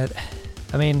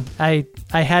 I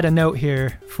had a note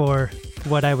here for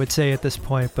what I would say at this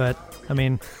point, but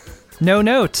no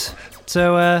notes.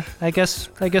 So I guess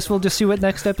we'll just see what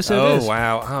next episode is. Oh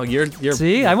wow! Oh, you're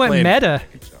see, I went meta.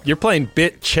 You're playing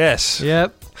bit chess.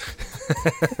 Yep.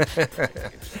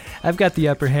 I've got the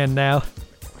upper hand now.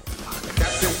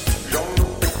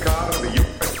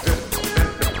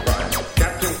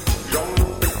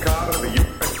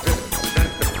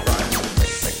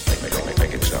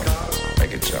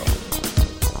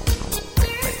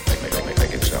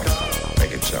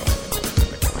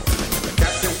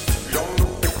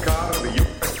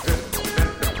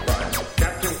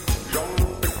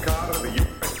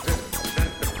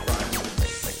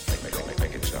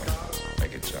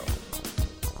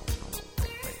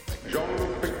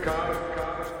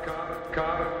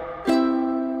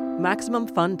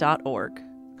 MaximumFun.org.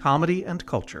 Comedy and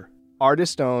culture.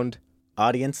 Artist owned.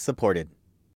 Audience supported.